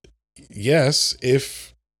 yes,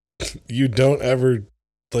 if you don't ever,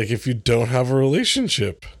 if you don't have a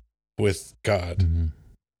relationship with God, mm-hmm.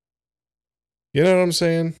 You know what I'm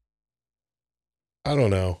saying? I don't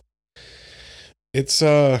know. It's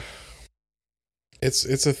a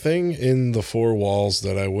thing in the four walls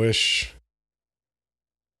that I wish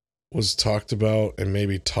was talked about and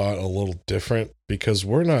maybe taught a little different, because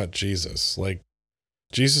we're not Jesus.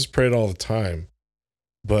 Jesus prayed all the time,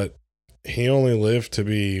 but he only lived to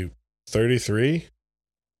be 33,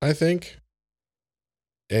 I think.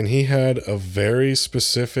 And he had a very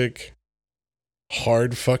specific,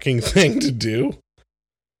 hard fucking thing to do.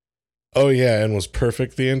 Oh, yeah, and was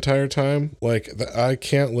perfect the entire time. Like, I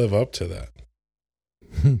can't live up to that.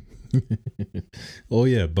 Oh,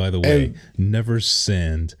 yeah, by the way, never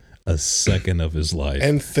sinned a second of his life.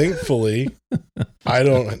 And thankfully, I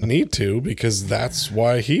don't need to, because that's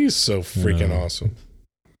why he's so freaking awesome.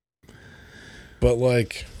 But,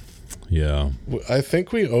 like, yeah, I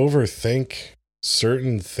think we overthink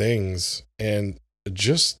certain things, and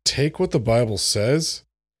just take what the Bible says.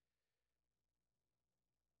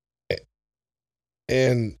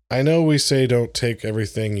 And I know we say don't take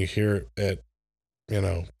everything you hear at,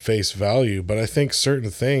 face value, but I think certain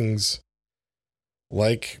things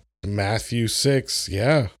like Matthew 6,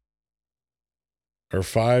 or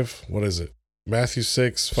 5, what is it? Matthew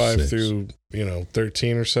 6, 5 through,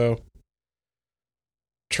 13 or so.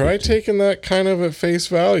 Try 15. taking that kind of at face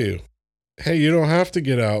value. Hey, you don't have to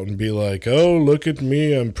get out and be like, oh, look at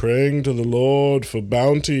me, I'm praying to the Lord for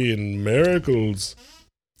bounty and miracles.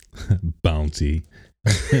 Bounty.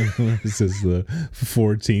 This is the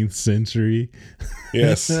 14th century.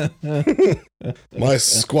 Yes. My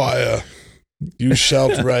squire, you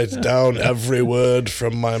shalt write down every word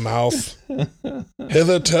from my mouth,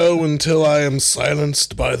 hitherto until I am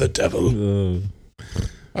silenced by the devil.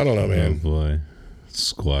 I don't know, man. Oh, boy.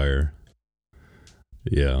 Squire.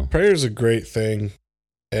 Yeah. Prayer's a great thing,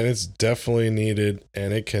 and it's definitely needed,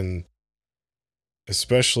 and it can,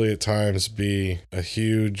 especially at times, be a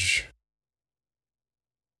huge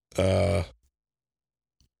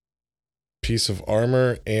piece of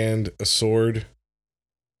armor and a sword.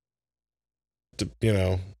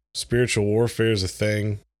 Spiritual warfare is a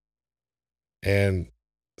thing, and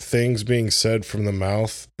things being said from the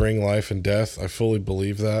mouth bring life and death. I fully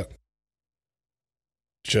believe that.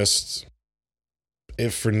 Just,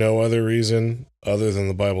 if for no other reason other than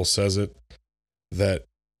the Bible says it, that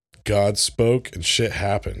God spoke and shit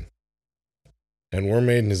happened. And we're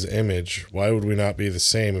made in his image. Why would we not be the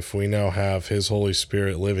same if we now have his Holy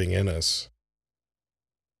Spirit living in us?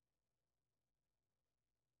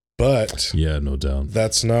 But yeah, no doubt.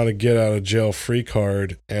 That's not a get out of jail free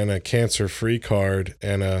card and a cancer free card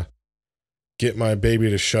and a get my baby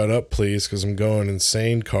to shut up please because I'm going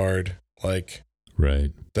insane card. Like,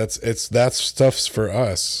 right. That stuff's for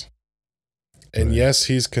us. And right. Yes,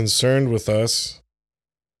 he's concerned with us,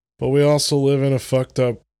 but we also live in a fucked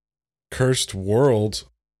up, cursed world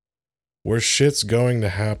where shit's going to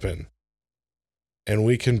happen. And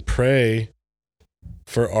we can pray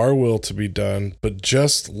for our will to be done, but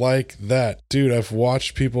just like that, dude, I've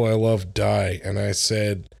watched people I love die, and I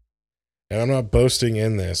said, and I'm not boasting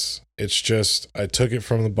in this, it's just, I took it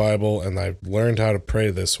from the Bible, and I learned how to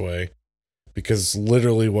pray this way, because it's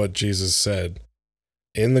literally what Jesus said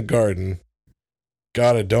in the garden.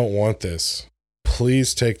 God, I don't want this.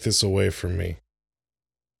 Please take this away from me.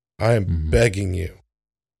 I am begging you.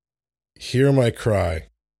 Hear my cry.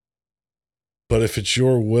 But if it's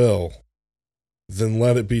your will, then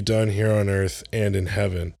let it be done here on earth and in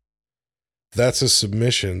heaven. That's a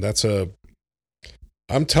submission.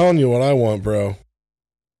 I'm telling you what I want, bro.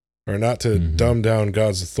 Or not to dumb down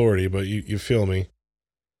God's authority, but you feel me.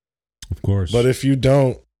 Of course. But if you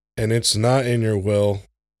don't, and it's not in your will,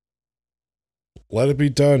 let it be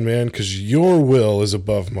done, man, because your will is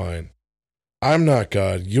above mine. I'm not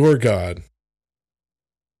God. You're God.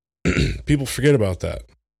 People forget about that.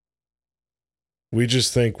 We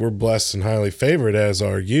just think we're blessed and highly favored, as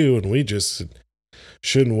are you, and we just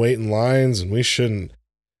shouldn't wait in lines, and we shouldn't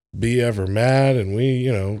be ever mad, and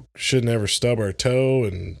we, shouldn't ever stub our toe,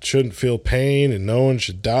 and shouldn't feel pain, and no one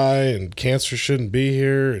should die, and cancer shouldn't be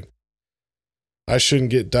here, and I shouldn't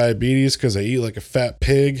get diabetes because I eat like a fat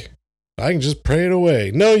pig. I can just pray it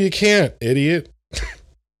away. No, you can't, idiot.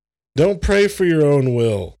 Don't pray for your own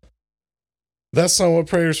will. That's not what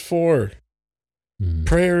prayer's for.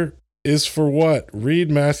 Prayer is for what? Read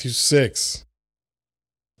Matthew 6.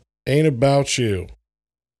 Ain't about you.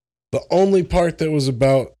 The only part that was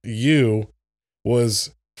about you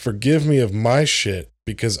was forgive me of my shit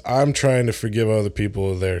because I'm trying to forgive other people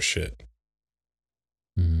of their shit.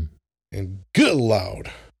 And good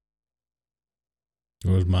loud.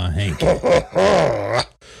 Where's my hanky?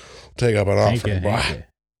 Take up an offering, boy.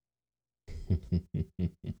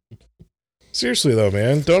 Seriously though,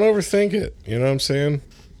 man, don't overthink it. You know what I'm saying?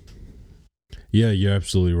 Yeah, you're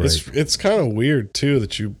absolutely right. It's kind of weird too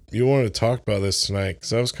that you wanted to talk about this tonight,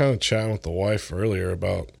 because I was kind of chatting with the wife earlier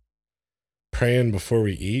about praying before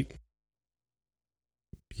we eat.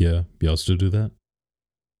 Yeah, y'all still do that?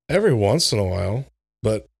 Every once in a while,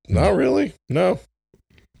 but not really. No.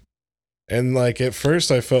 And like at first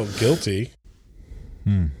I felt guilty.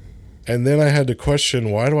 Hmm. And then I had to question,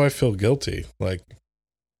 why do I feel guilty? Like,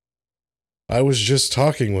 I was just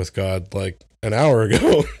talking with God like an hour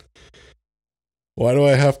ago. Why do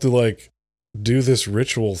I have to like do this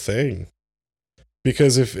ritual thing?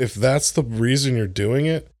 Because if that's the reason you're doing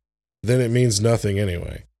it, then it means nothing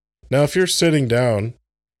anyway. Now, if you're sitting down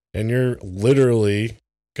and you're literally,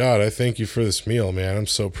 God, I thank you for this meal, man. I'm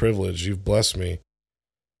so privileged. You've blessed me.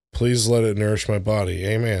 Please let it nourish my body.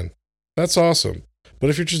 Amen. That's awesome. But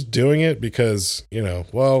if you're just doing it because, you know,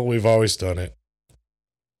 well, we've always done it.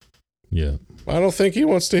 Yeah. I don't think he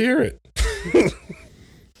wants to hear it.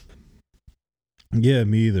 Yeah,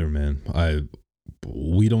 me either, man.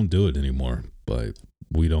 We don't do it anymore, but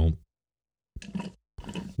we don't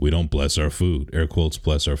bless our food. Air quotes,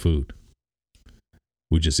 bless our food.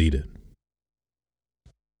 We just eat it.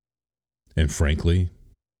 And frankly,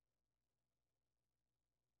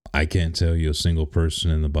 I can't tell you a single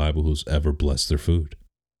person in the Bible who's ever blessed their food.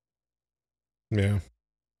 Yeah.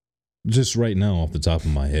 Just right now, off the top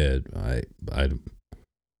of my head, I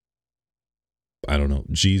don't know.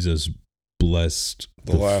 Jesus blessed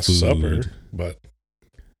The Last food. Supper, but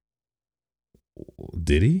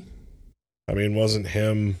Did he? I mean, wasn't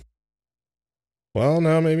him? Well,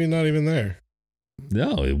 no, maybe not even there.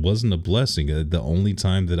 No, it wasn't a blessing. The only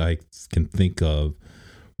time that I can think of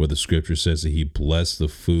where the scripture says that he blessed the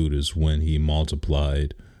food is when he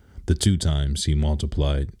multiplied, the 2 times he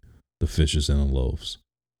multiplied the fishes and the loaves.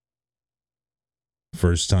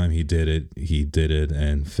 First time he did it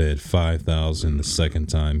and fed 5,000. The second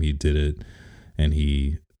time he did it and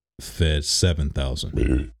he fed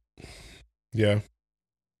 7,000. Yeah.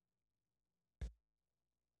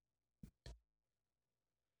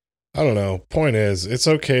 I don't know. Point is, it's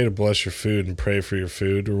okay to bless your food and pray for your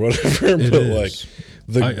food or whatever, It but is. like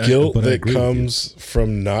the guilt but I that agree with comes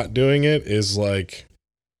from not doing it is like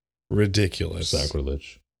ridiculous.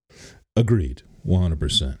 Sacrilege. Agreed.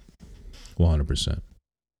 100%. 100%.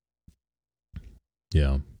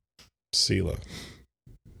 Yeah. Sela.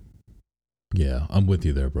 Yeah, I'm with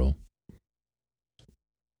you there, bro.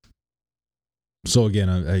 So again,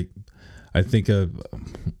 I think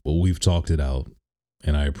we've talked it out,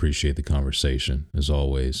 and I appreciate the conversation as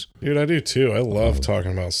always. Dude, I do too. I love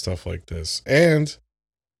talking about stuff like this. And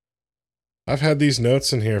I've had these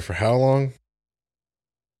notes in here for how long?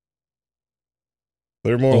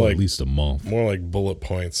 They're more like at least a month. More like bullet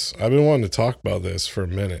points. I've been wanting to talk about this for a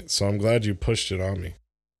minute, so I'm glad you pushed it on me.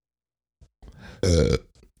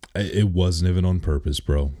 It wasn't even on purpose,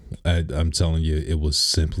 bro. I'm telling you, it was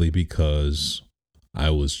simply because I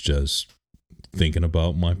was just thinking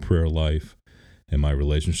about my prayer life and my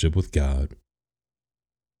relationship with God.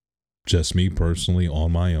 Just me personally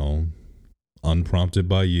on my own, unprompted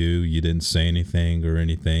by you. You didn't say anything or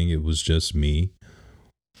anything. It was just me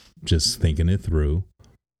just thinking it through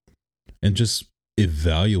and just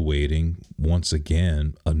evaluating once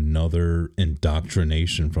again another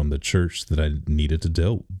indoctrination from the church that I needed to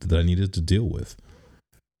deal with.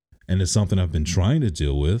 And it's something I've been trying to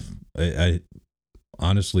deal with. I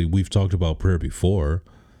honestly, we've talked about prayer before,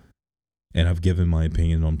 and I've given my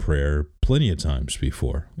opinion on prayer plenty of times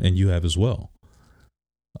before, and you have as well.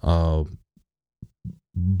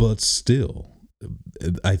 But still,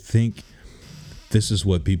 I think this is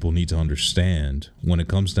what people need to understand when it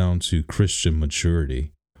comes down to Christian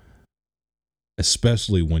maturity,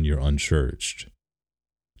 especially when you're unchurched.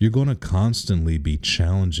 You're going to constantly be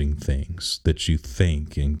challenging things that you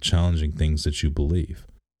think and challenging things that you believe.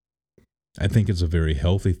 I think it's a very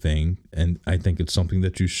healthy thing, and I think it's something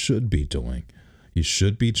that you should be doing. You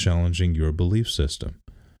should be challenging your belief system.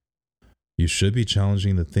 You should be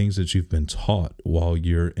challenging the things that you've been taught while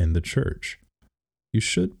you're in the church. You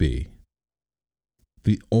should be.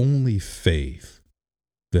 The only faith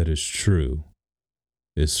that is true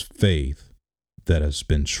is faith that has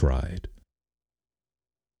been tried.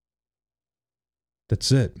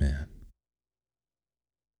 That's it, man.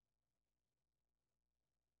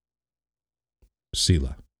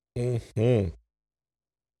 Sela. Mm-hmm.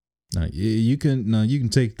 Now you can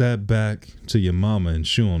take that back to your mama and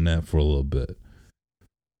chew on that for a little bit.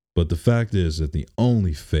 But the fact is that the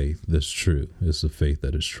only faith that's true is the faith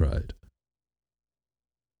that is tried.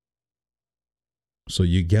 So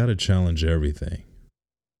you got to challenge everything.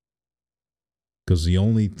 Because the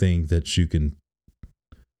only thing that you can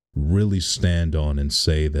really stand on and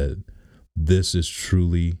say that this is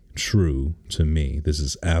truly true to me, this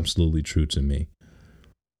is absolutely true to me,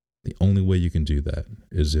 the only way you can do that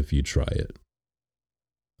is if you try it,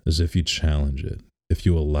 is if you challenge it, if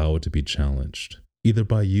you allow it to be challenged, either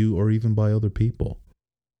by you or even by other people.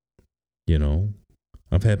 You know,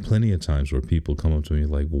 I've had plenty of times where people come up to me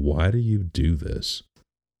like, why do you do this?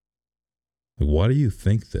 Like, why do you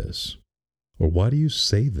think this? Or why do you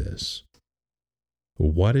say this?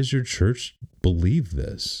 Or why does your church believe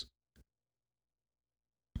this?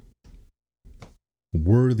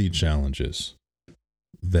 Worthy challenges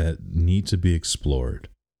that need to be explored,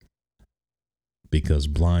 because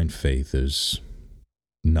blind faith is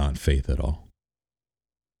not faith at all.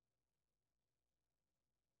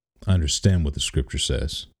 I understand what the scripture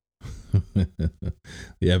says. The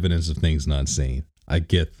evidence of things not seen. I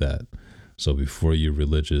get that. So before you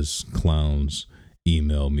religious clowns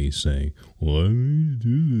email me saying, why do you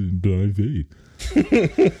do blind faith?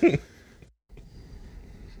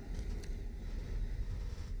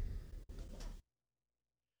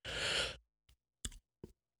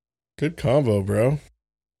 Good combo, bro.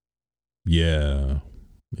 Yeah,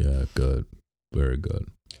 good. Very good.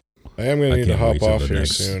 I am going to need to hop off here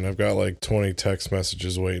next... soon. I've got like 20 text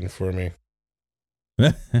messages waiting for me.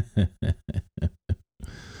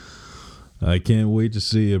 I can't wait to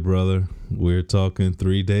see you, brother. We're talking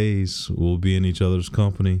 3 days. We'll be in each other's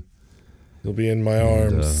company. You'll be in my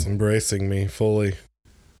arms, embracing me fully.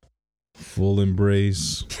 Full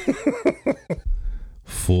embrace.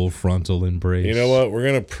 Full frontal embrace. You know what? We're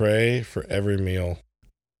going to pray for every meal.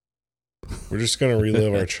 We're just going to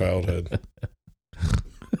relive our childhood.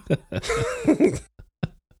 I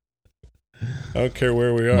don't care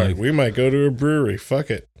where we are. Mike, we might go to a brewery. Fuck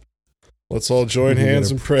it. Let's all join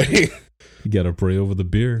hands and pray. You got to pray over the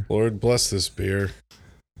beer. Lord, bless this beer.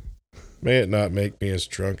 May it not make me as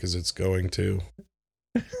drunk as it's going to.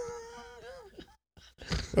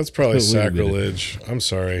 That's probably sacrilege. I'm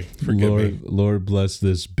sorry. Forgive me. Lord, bless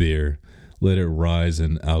this beer. Let it rise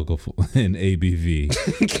in alcohol in ABV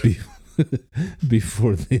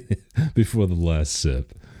before the last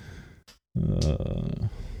sip. All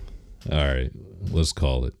right, let's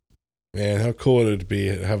call it. Man, how cool would it be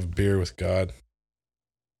to have a beer with God?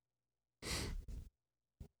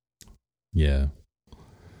 Yeah.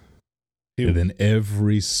 And then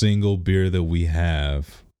every single beer that we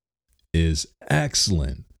have is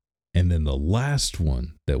excellent. And then the last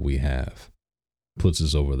one that we have puts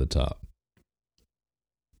us over the top.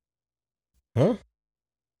 Huh?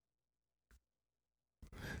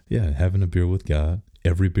 Yeah, having a beer with God.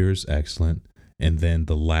 Every beer is excellent. And then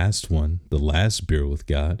the last beer with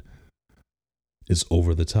God, is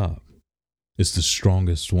over the top. It's the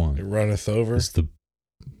strongest one. It runneth over. It's the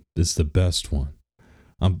best one.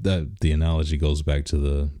 The analogy goes back to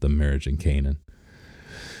the marriage in Canaan.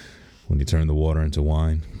 When you turn the water into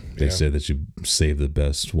wine, they say that you save the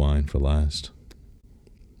best wine for last.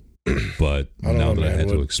 But now that I had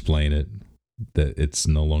to explain it, that it's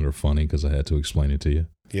no longer funny because I had to explain it to you.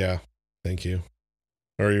 Yeah, thank you.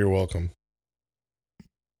 Or you're welcome.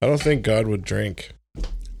 I don't think God would drink.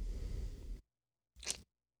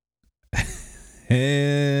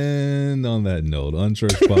 And on that note,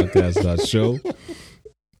 unchurchpodcast.show.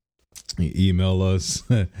 Email us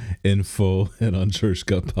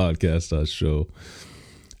info@unchurchpodcast.show.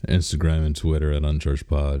 Instagram and Twitter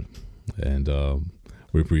 @unchurchpod. And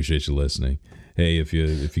we appreciate you listening. Hey, if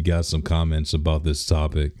you got some comments about this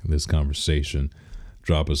topic, this conversation,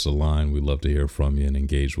 drop us a line. We'd love to hear from you and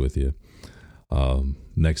engage with you.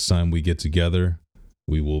 Next time we get together,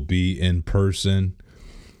 we will be in person.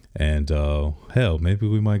 And hell, maybe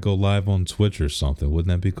we might go live on Twitch or something. Wouldn't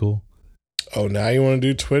that be cool? Oh, now you want to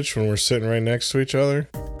do Twitch when we're sitting right next to each other?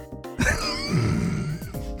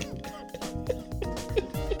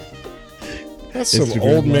 That's some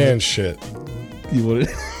Instagram old man shit. You want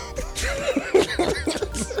to?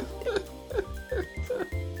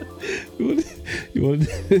 You want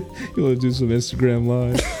to do some Instagram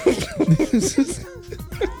live?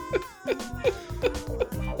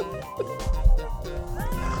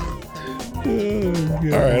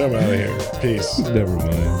 All right, I'm out of here. Peace. Never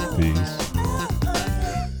mind. Peace.